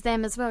empowers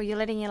them as well. You're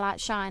letting your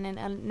light shine and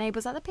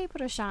enables other people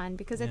to shine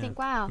because they yeah. think,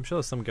 wow. I'm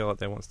sure some girl out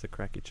there wants to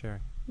crack your cherry.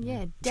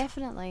 Yeah,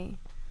 definitely.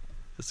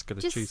 Just got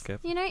to choose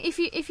carefully. You know, if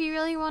you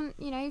really want,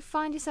 you know,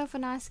 find yourself a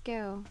nice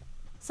girl.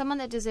 Someone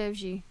that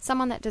deserves you.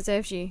 Someone that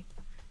deserves you.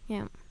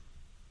 Yeah.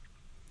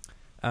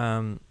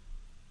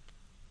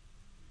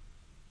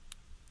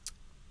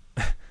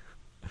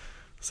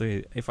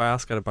 So if I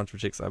ask out a bunch of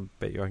chicks, I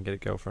bet you I can get a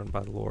girlfriend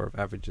by the law of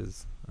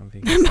averages. I'm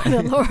thinking By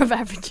the law of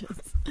averages.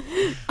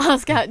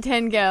 Ask out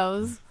 10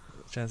 girls.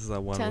 chances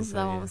are one Chances will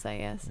say are one yeah. will say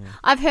yes. Yeah.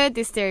 I've heard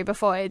this theory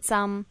before. It's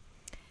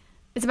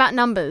about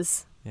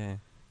numbers. Yeah.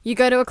 You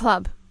go to a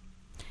club.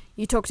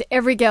 You talk to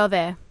every girl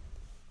there.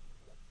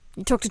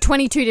 You talk to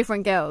 22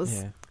 different girls.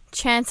 Yeah.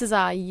 Chances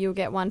are you'll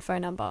get one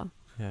phone number.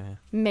 Yeah.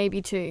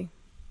 Maybe two.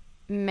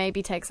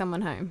 Maybe take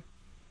someone home.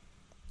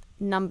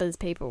 Numbers,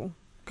 people.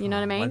 You know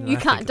what I Why mean? didn't You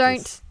I can't, think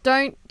of this?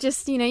 don't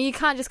just, you know, you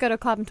can't just go to a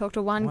club and talk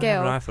to one Why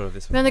girl. haven't I thought of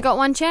this You've only before? got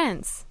one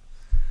chance.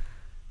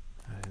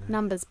 I don't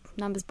know.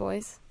 Numbers,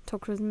 boys.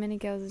 Talk to as many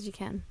girls as you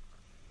can.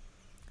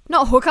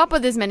 Not hook up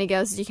with as many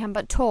girls as you can,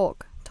 but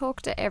talk.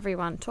 Talk to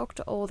everyone. Talk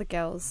to all the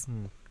girls.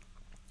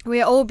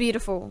 We are all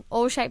beautiful.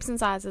 All shapes and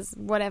sizes,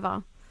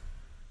 whatever.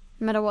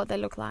 No matter what they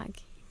look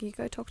like. You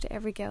go talk to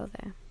every girl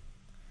there.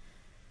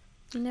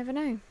 You never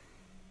know.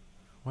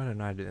 Why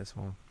don't I do this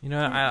one? You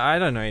know, I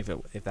don't know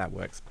if that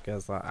works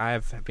because like,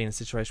 I've been in a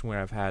situation where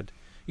I've had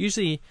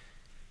usually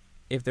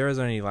if there is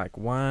only like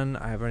one,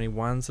 I have only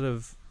one sort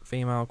of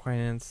female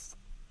acquaintance.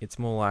 It's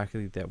more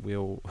likely that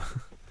we'll,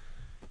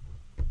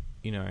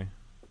 you know,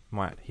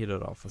 might hit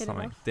it off or Hit it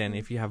something. off, Then yeah.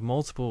 if you have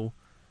multiple,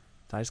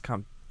 I just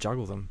can't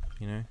juggle them.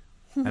 You know,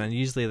 and then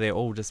usually they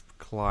all just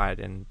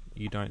collide, and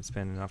you don't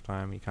spend enough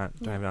time. You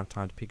don't have enough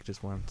time to pick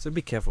just one. So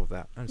be careful with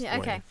that. I'm just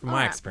warning you from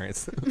my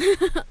experience.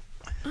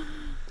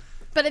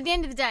 But at the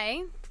end of the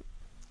day,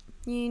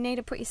 you need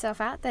to put yourself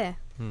out there.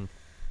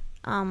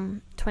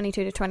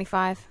 22 to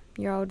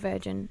 25-year-old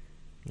virgin.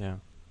 Yeah.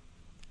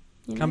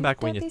 You Come know,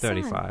 back when don't you're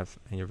be sad. 35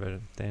 and you're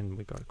virgin. Then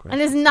we got a question.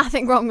 And there's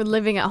nothing wrong with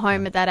living at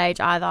home at that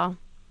age either.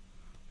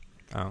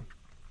 Oh.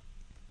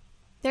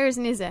 There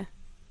isn't, is there?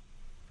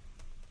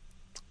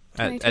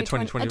 At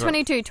 22, At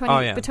 22, 20, Oh,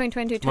 yeah. between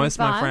 22 and 25. Most of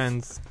my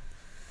friends,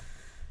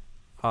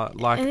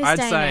 like in this I'd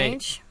day and say,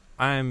 age,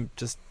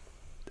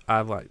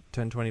 I've like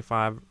turned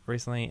 25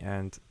 recently,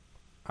 and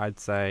I'd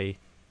say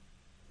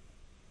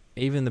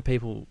even the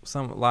people,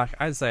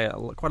 I'd say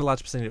quite a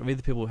large percentage of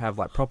either people who have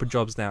like proper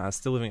jobs now are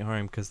still living at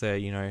home because they're,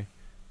 you know,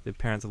 their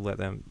parents have let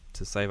them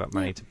to save up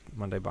money to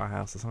one day buy a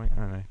house or something. I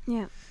don't know.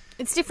 Yeah.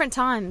 It's different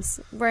times.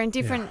 We're in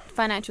different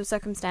financial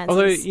circumstances.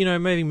 Although,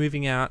 maybe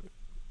moving out,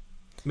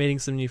 meeting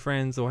some new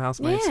friends or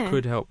housemates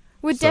could help.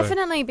 Would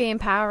definitely be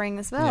empowering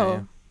as well.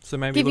 Yeah. So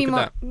maybe look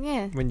at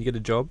that when you get a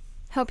job.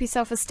 Help your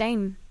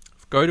self-esteem.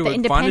 Go to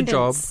it, find a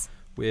job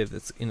with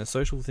it's in a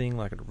social thing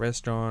like at a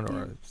restaurant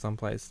or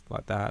someplace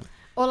like that.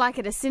 Or like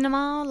at a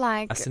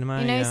cinema,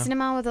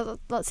 cinema with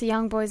lots of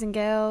young boys and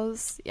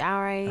girls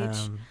our age.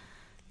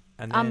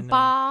 And then,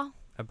 bar,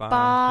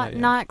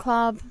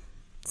 nightclub,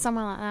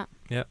 somewhere like that.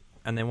 Yep.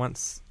 And then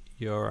once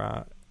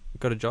you're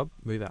got a job,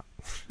 move out.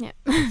 Yeah.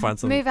 Find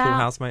some cool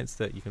housemates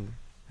that you can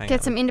hang out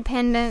Get some with.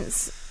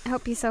 independence,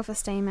 help your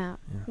self-esteem out,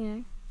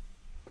 And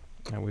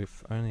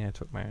I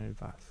took my own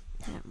advice.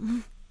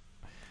 Yeah.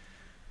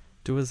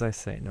 Do as I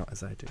say, not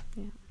as I do.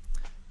 Yeah.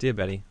 Dear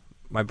Betty,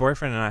 my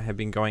boyfriend and I have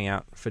been going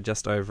out for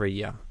just over a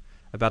year.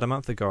 About a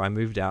month ago, I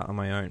moved out on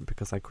my own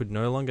because I could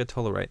no longer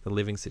tolerate the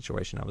living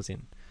situation I was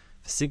in.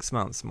 For 6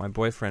 months, my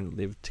boyfriend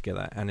lived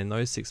together, and in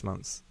those 6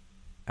 months,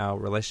 our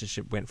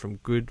relationship went from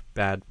good,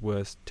 bad,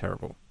 worse,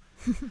 terrible.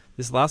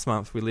 This last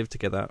month we lived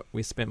together,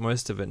 we spent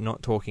most of it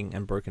not talking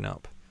and broken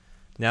up.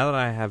 Now that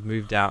I have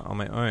moved out on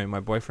my own, my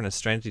boyfriend has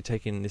strangely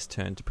taken this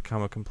turn to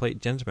become a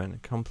complete gentleman,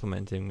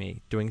 complimenting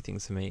me, doing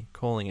things for me,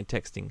 calling and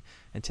texting,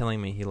 and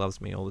telling me he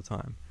loves me all the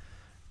time.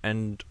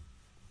 And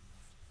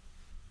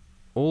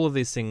all of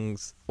these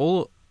things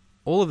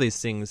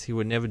he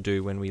would never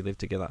do when we lived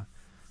together.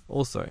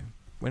 Also,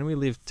 when we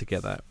lived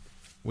together,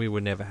 we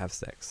would never have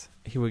sex.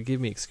 He would give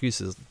me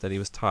excuses that he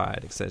was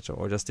tired, etc.,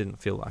 or just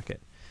didn't feel like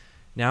it.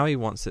 Now he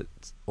wants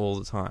it all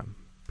the time.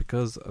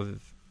 Because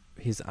of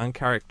his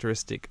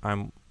uncharacteristic,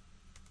 I'm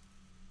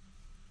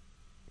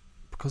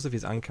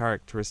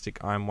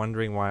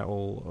wondering why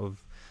all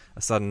of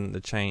a sudden the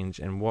change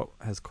and what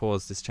has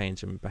caused this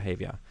change in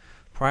behaviour.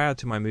 Prior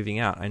to my moving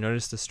out, I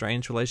noticed a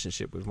strange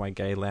relationship with my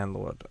gay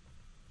landlord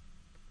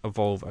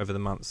evolve over the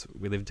months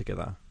we lived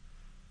together.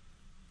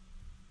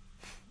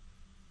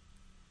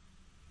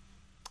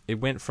 It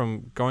went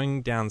from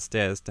going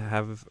downstairs to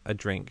have a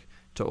drink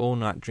to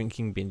all-night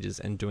drinking binges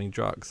and doing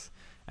drugs.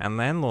 Our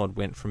landlord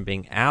went from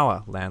being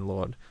our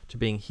landlord to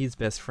being his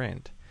best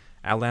friend.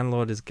 Our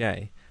landlord is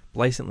gay,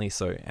 blatantly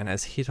so, and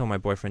has hit on my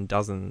boyfriend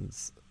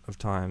dozens of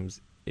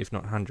times, if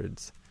not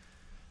hundreds,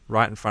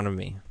 right in front of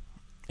me.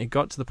 It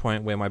got to the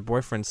point where my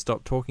boyfriend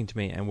stopped talking to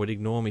me and would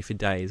ignore me for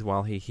days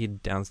while he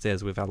hid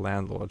downstairs with our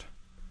landlord.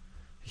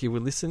 He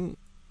would listen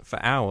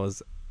for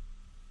hours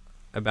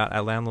about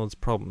our landlord's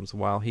problems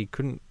while he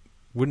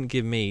wouldn't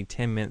give me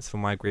 10 minutes for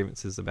my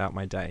grievances about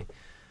my day.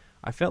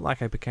 I felt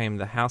like I became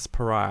the house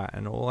pariah,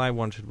 and all I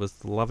wanted was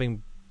the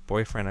loving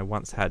boyfriend I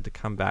once had to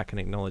come back and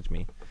acknowledge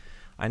me.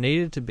 I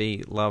needed to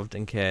be loved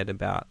and cared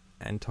about,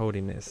 and told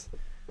him this.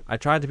 I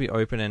tried to be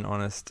open and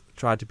honest,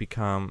 tried to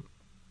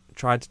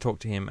talk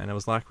to him, and it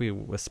was like we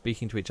were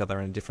speaking to each other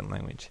in a different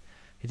language.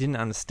 He didn't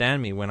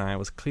understand me when I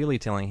was clearly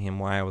telling him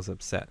why I was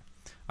upset.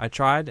 I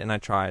tried, and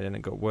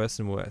it got worse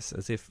and worse,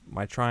 as if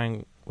my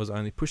trying was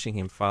only pushing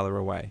him farther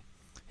away.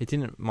 He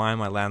didn't mind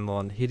my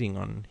landlord hitting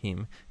on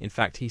him. In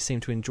fact, he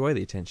seemed to enjoy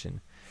the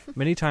attention.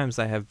 Many times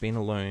they have been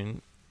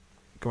alone,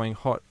 going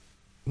hot...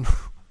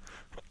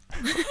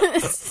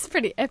 It's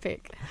pretty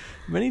epic.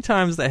 Many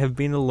times they have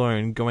been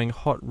alone, going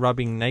hot,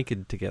 rubbing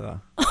naked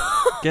together.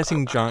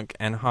 Getting drunk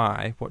and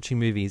high, watching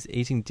movies,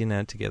 eating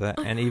dinner together,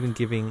 and even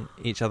giving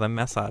each other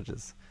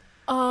massages.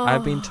 Oh.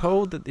 I've been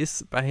told that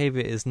this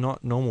behaviour is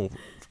not normal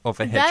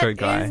of a hetero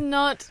guy. That is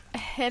not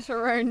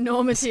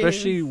heteronormative.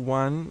 Especially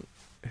one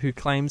who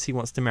claims he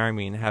wants to marry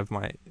me and have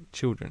my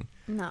children.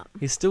 No.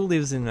 He still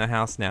lives in the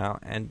house now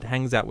and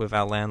hangs out with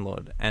our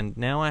landlord, and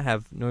now I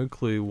have no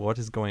clue what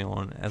is going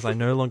on as I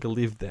no longer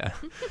live there.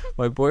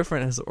 My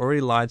boyfriend has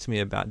already lied to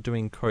me about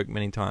doing coke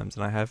many times,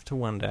 and I have to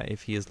wonder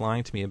if he is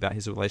lying to me about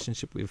his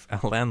relationship with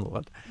our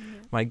landlord.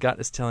 Yeah. My gut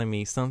is telling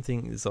me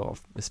something is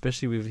off,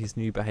 especially with his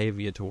new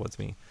behaviour towards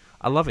me.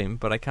 I love him,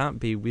 but I can't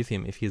be with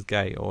him if he's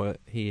gay or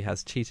he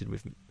has cheated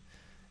with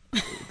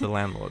the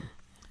landlord.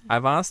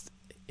 I've asked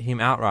him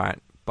outright,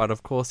 but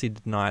of course he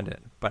denied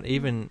it. But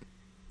even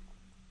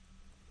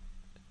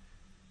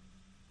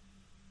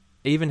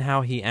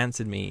how he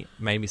answered me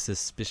made me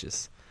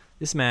suspicious.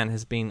 This man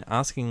has been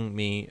asking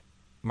me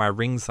my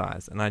ring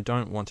size, and I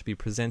don't want to be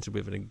presented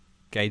with an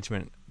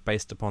engagement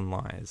based upon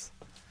lies.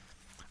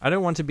 I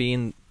don't want to be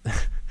in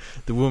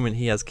the woman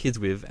he has kids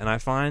with, and I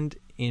find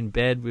in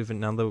bed with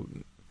another...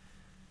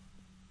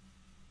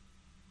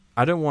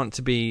 I don't want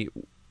to be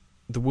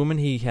the woman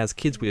he has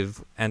kids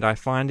with, and I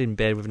find in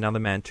bed with another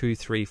man 2,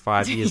 3,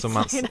 5 years or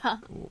months,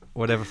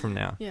 whatever from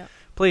now. Yeah.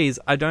 Please,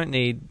 I don't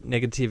need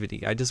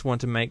negativity. I just want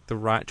to make the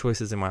right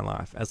choices in my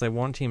life, as I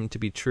want him to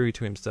be true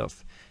to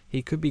himself.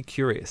 He could be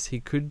curious.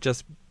 He could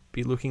just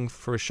be looking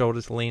for a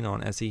shoulder to lean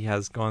on, as he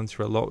has gone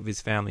through a lot with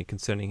his family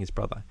concerning his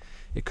brother.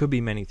 It could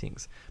be many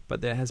things, but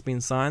there has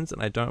been signs,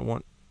 and I don't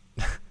want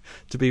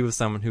to be with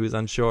someone who is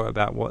unsure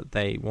about what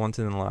they want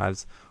in their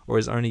lives, or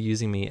is only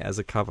using me as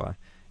a cover.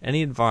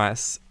 Any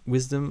advice,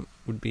 wisdom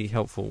would be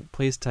helpful.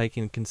 Please take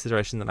in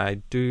consideration that I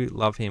do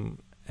love him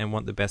and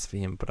want the best for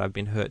him, but I've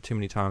been hurt too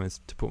many times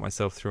to put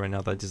myself through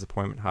another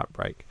disappointment,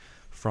 heartbreak.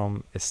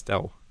 From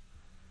Estelle.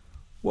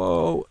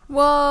 Whoa.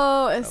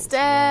 Whoa,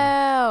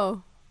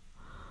 Estelle.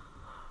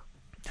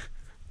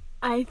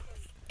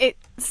 It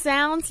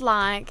sounds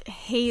like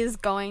he is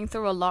going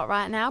through a lot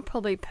right now,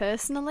 probably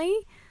personally,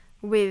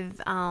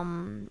 with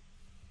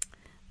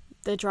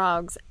the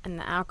drugs and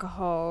the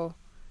alcohol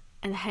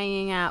and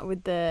hanging out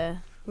with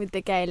the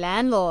gay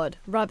landlord,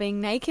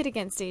 rubbing naked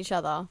against each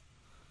other.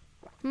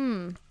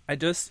 I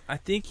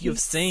think you've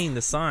seen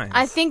the signs.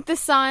 I think the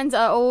signs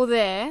are all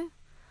there.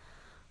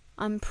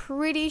 I'm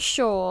pretty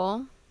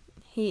sure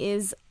he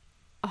is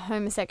a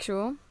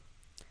homosexual,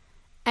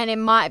 and it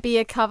might be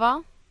a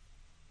cover.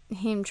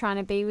 Him trying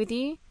to be with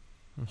you.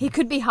 He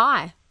could be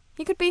high.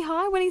 He could be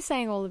high when he's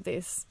saying all of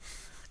this.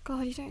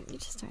 God, you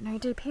just don't know.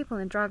 Do people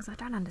in drugs? I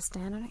don't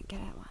understand. I don't get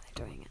it why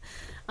they're doing it.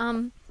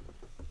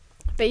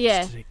 But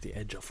yeah, just to take the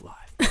edge off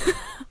life.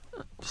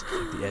 Just to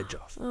take the edge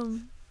off. No,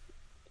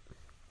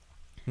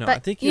 but I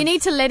think you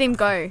need to let him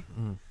go.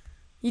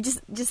 You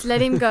just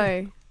let him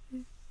go.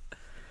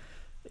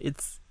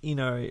 It's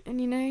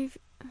and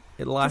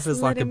life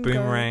is like a him go.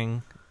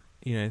 boomerang.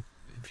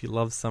 If you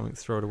love something,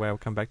 throw it away. It'll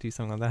come back to you.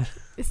 Something like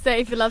that. So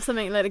if you love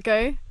something, let it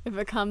go. If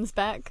it comes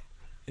back,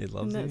 it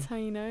loves and that's you.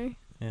 how you know.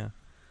 Yeah.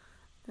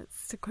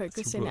 That's to quote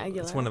Christina Aguilera.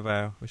 It's one of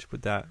our. We should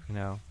put that in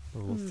our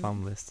rule of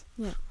thumb list.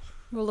 Yeah,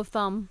 rule of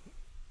thumb.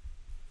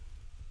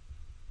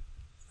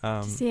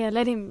 Just,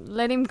 let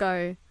him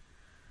go.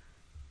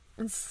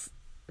 And see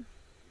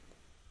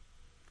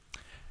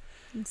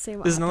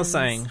what there's another happens.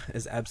 saying: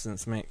 "Is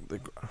absence make the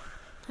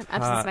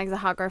absence makes the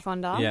heart grow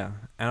fonder." Yeah,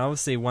 and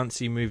obviously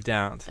once you moved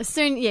out, As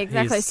soon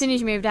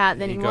as you moved out,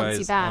 then he wants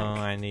you back. Oh,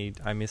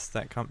 I miss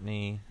that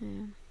company. Yeah.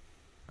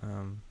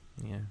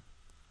 Yeah.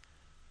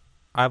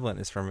 I've learned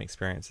this from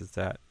experience, is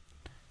that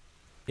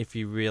if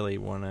you really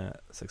want a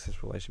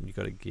successful relationship, you've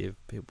got to give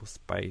people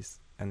space,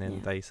 and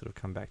then they sort of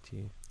come back to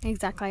you.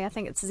 Exactly. I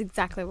think it's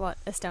exactly what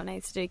Estelle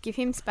needs to do. Give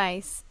him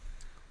space.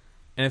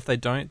 And if they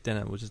don't, then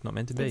it was just not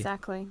meant to be.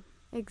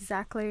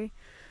 Exactly.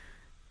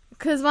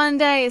 Because one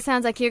day it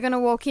sounds like you're going to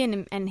walk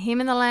in and him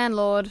and the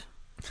landlord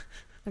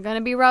are going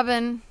to be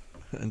rubbing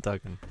And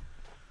Duggan.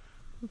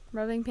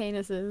 Rubbing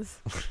penises.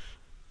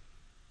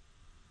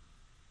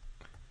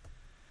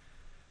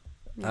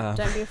 Yeah,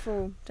 don't be a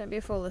fool. Don't be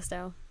a fool,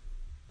 Estelle.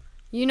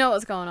 You know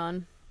what's going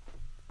on.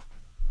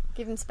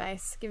 Give him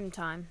space. Give him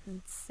time.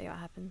 And see what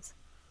happens.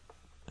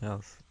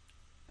 Yes.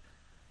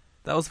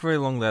 That was a very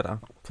long letter.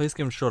 Please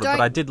give him shorter,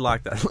 but I did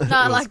like that letter. No,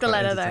 I like the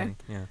letter, though.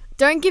 Yeah.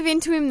 Don't give in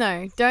to him,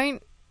 though.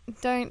 Don't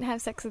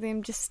have sex with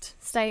him.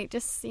 Just stay,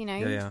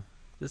 Yeah.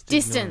 Just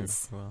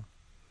distance. Well,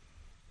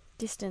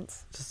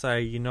 distance. just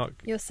say you're not...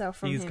 Yourself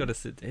from him.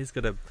 He's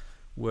got to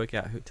work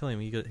out... Tell him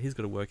he's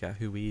got to work out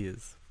who he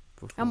is.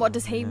 And what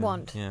does he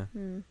want? Yeah.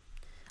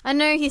 I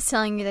know he's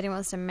telling you that he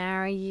wants to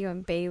marry you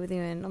and be with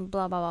you and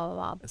blah, blah, blah,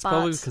 blah, blah. It's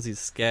probably because he's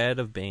scared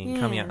of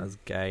coming out as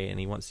gay, and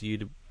he wants you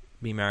to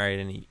be married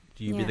and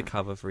you be the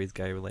cover for his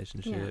gay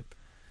relationship.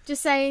 Yeah.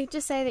 Just say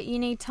that you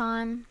need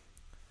time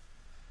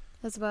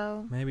as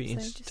well. Maybe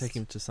take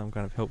him to some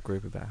kind of help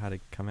group about how to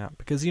come out.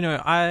 Because,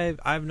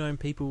 I've known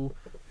people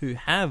who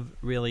have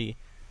really,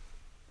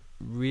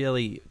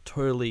 really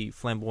totally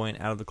flamboyant,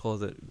 out of the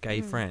closet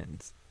gay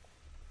friends.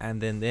 And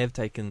then they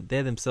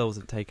themselves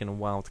have taken a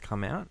while to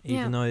come out,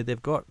 even though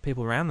they've got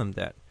people around them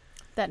that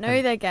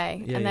know they're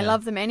gay and they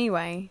love them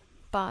anyway.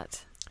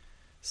 But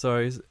so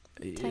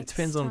it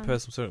depends on the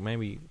person. Sort of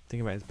maybe think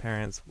about his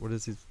parents. What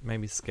is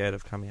maybe scared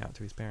of coming out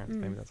to his parents?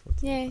 Maybe that's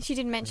what. Yeah, she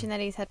did mention that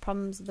he's had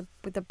problems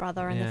with the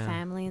brother and the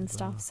family and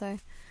stuff. So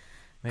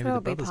maybe could all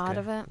be part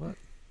of it. What?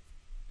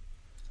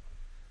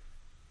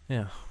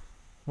 Yeah.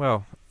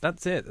 Well,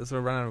 that's it. That's what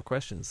I run out of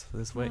questions for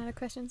this week. Out of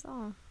questions.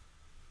 Oh.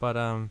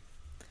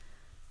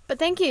 But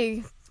thank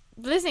you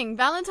for listening.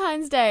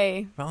 Valentine's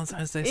Day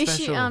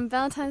special.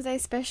 Valentine's Day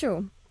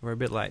special. We're a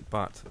bit late,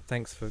 but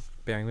thanks for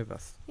bearing with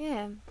us.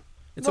 Yeah.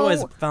 It's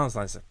always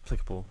Valentine's Day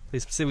applicable.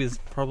 These serious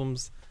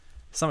problems.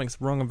 If something's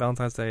wrong on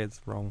Valentine's Day,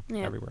 it's wrong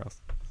everywhere else.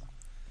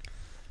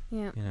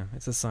 Yeah.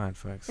 It's a sign,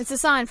 folks. It's a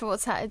sign for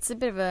it's a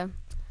bit of a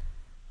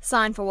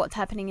sign for what's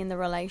happening in the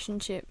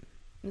relationship.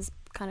 Is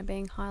kind of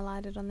being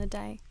highlighted on the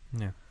day.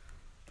 Yeah.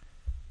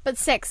 But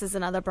sex is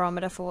another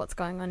barometer for what's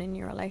going on in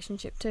your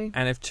relationship too.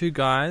 And if two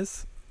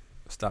guys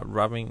start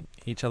rubbing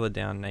each other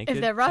down naked,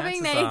 if they're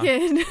rubbing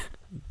naked,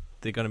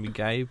 they're going to be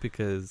gay,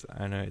 because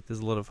I know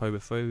there's a lot of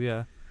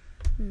homophobia.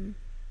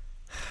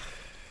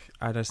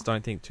 I just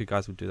don't think two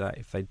guys would do that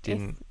if they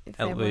didn't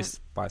at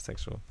least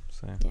bisexual.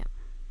 So yeah.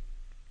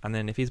 And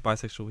then if he's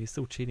bisexual, he's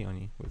still cheating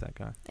on you with that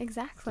guy.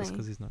 Exactly. Just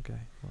because he's not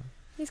gay. Well,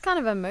 he's kind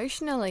of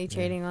emotionally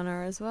cheating on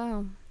her as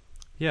well.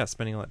 Yeah,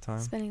 spending all that time.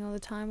 Spending all the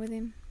time with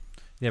him.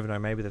 You never know.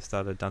 Maybe they've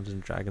started a Dungeons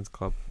and Dragons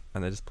club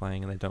and they're just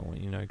playing and they don't want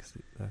you to know because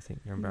they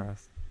think you're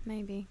embarrassed.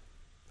 Maybe.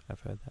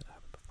 I've heard that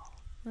happen before.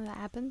 Well, that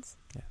happens?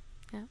 Yeah.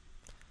 Yeah.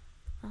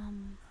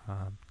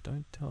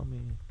 Don't tell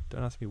me.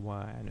 Don't ask me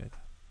why I know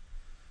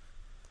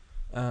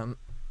that.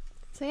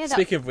 So yeah.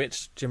 Speaking of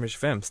which, Gimmerish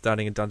FM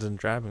starting a Dungeons and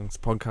Dragons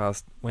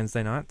podcast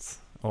Wednesday nights.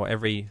 or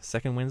every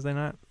second Wednesday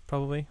night,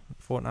 probably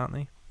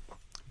fortnightly. You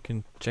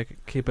can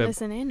keep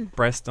Listen in.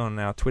 abreast on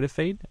our Twitter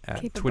feed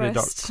at Keep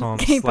twitter.com.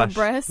 Keep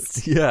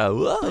abreast. Yeah,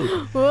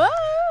 whoa. Whoa.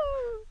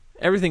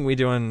 Everything we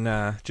do on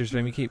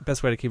Jimmy's FM,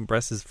 best way to keep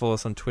abreast is follow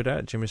us on Twitter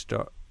at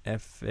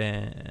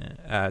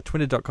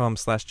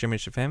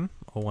twitter.com/JimmyFM,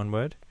 or one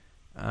word.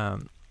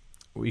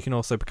 You can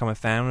also become a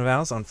fan of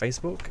ours on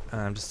Facebook.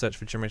 Just search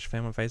for Jimmy's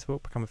FM on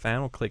Facebook, become a fan,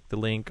 or click the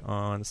link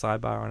on the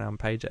sidebar on our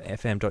page at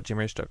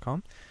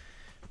fm.jimmy's.com.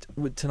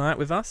 Tonight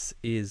with us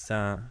is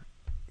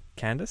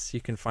Candace.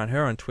 You can find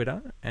her on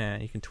Twitter,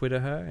 and you can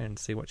Twitter her and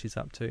see what she's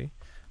up to.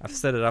 I've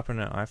set it up on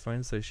her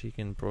iPhone so she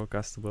can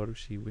broadcast the world if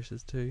she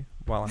wishes to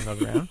while I'm not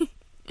around.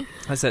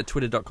 That's at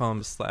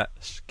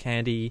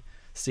twitter.com/candy,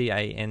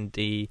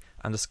 CAND_K_.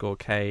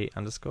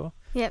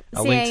 Yep,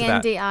 I'll link to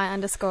that.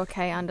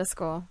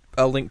 CANDI_K_.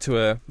 I'll link to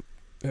her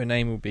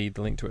name will be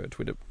the link to her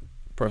Twitter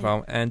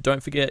profile. Yeah. And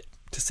don't forget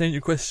to send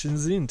your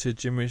questions in to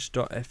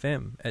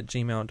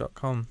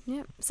jimmerish.fm@gmail.com.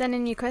 Yep, send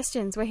in your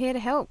questions. We're here to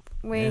help.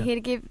 We're here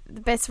to give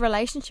the best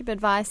relationship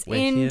advice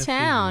in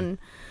town.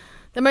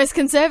 The most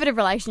conservative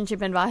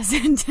relationship advice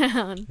in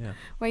town. Yeah.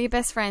 We're your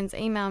best friends.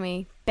 Email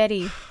me,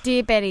 Betty.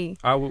 Dear Betty.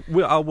 I'll work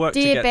Dear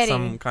to get Betty.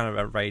 some kind of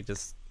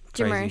outrageous,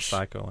 crazy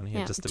psycho on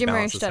here just to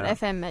balance us out.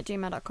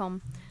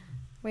 jimmerish.fm@gmail.com.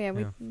 Yeah.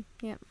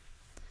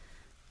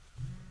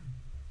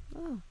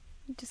 Oh,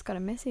 we just got a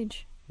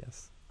message.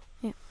 Yes.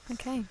 Yeah,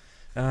 okay.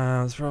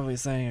 It's probably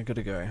saying I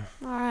gotta go.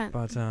 All right.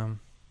 But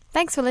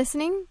thanks for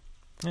listening.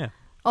 Yeah.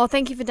 Oh,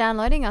 thank you for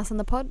downloading us on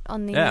the podcast.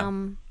 On the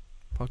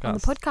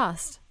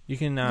podcast. You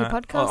can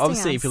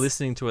obviously if you're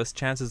listening to us,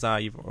 chances are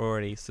you've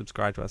already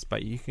subscribed to us,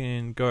 but you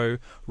can go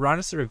write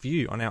us a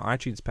review on our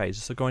iTunes page.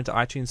 So go into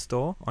iTunes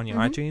store on your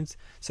iTunes,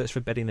 search for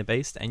Betty and the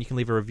Beast, and you can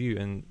leave a review.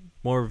 And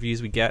more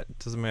reviews we get,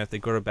 doesn't matter if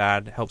they're good or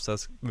bad, helps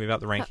us move up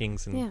the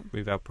rankings and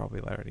move our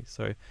popularity.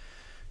 So,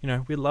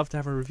 we'd love to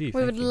have a review.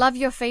 We would love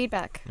your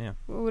feedback. Yeah.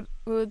 We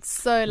would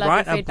so love your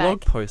feedback. Write a blog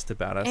post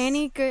about us.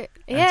 Any good...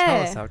 And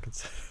tell us how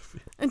conservative.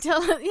 And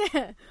tell us,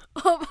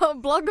 or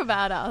blog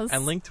about us.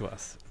 And link to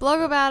us. Blog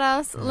about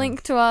us,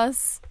 link to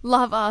us,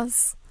 love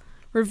us,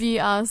 review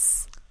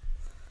us.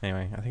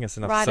 Anyway, I think it's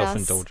enough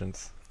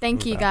self-indulgence.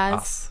 Thank you, guys.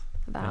 Us.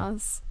 About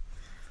us.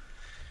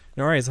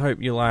 No worries. I hope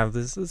you live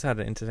listeners had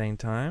an entertaining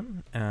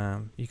time.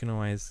 You can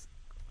always,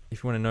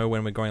 if you want to know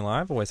when we're going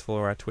live, always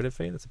follow our Twitter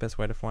feed. That's the best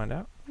way to find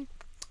out.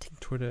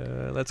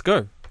 Twitter. Let's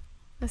go.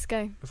 Let's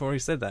go. Before we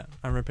said that,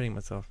 I'm repeating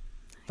myself.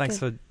 Thanks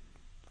for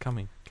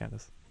coming,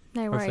 Candace.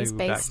 No worries, Hopefully we'll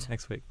be Beast. back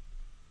next week.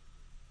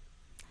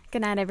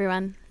 Good night,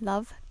 everyone.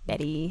 Love,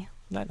 Betty.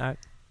 Night.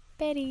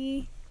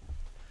 Betty.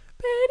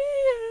 Betty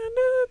and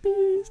the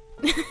Beast.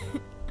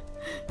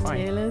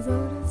 Tale as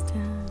old as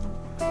time.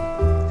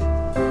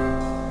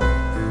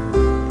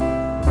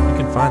 You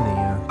can find the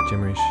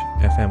Jimmerish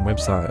FM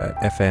website at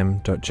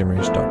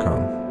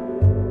fm.jimmerish.com.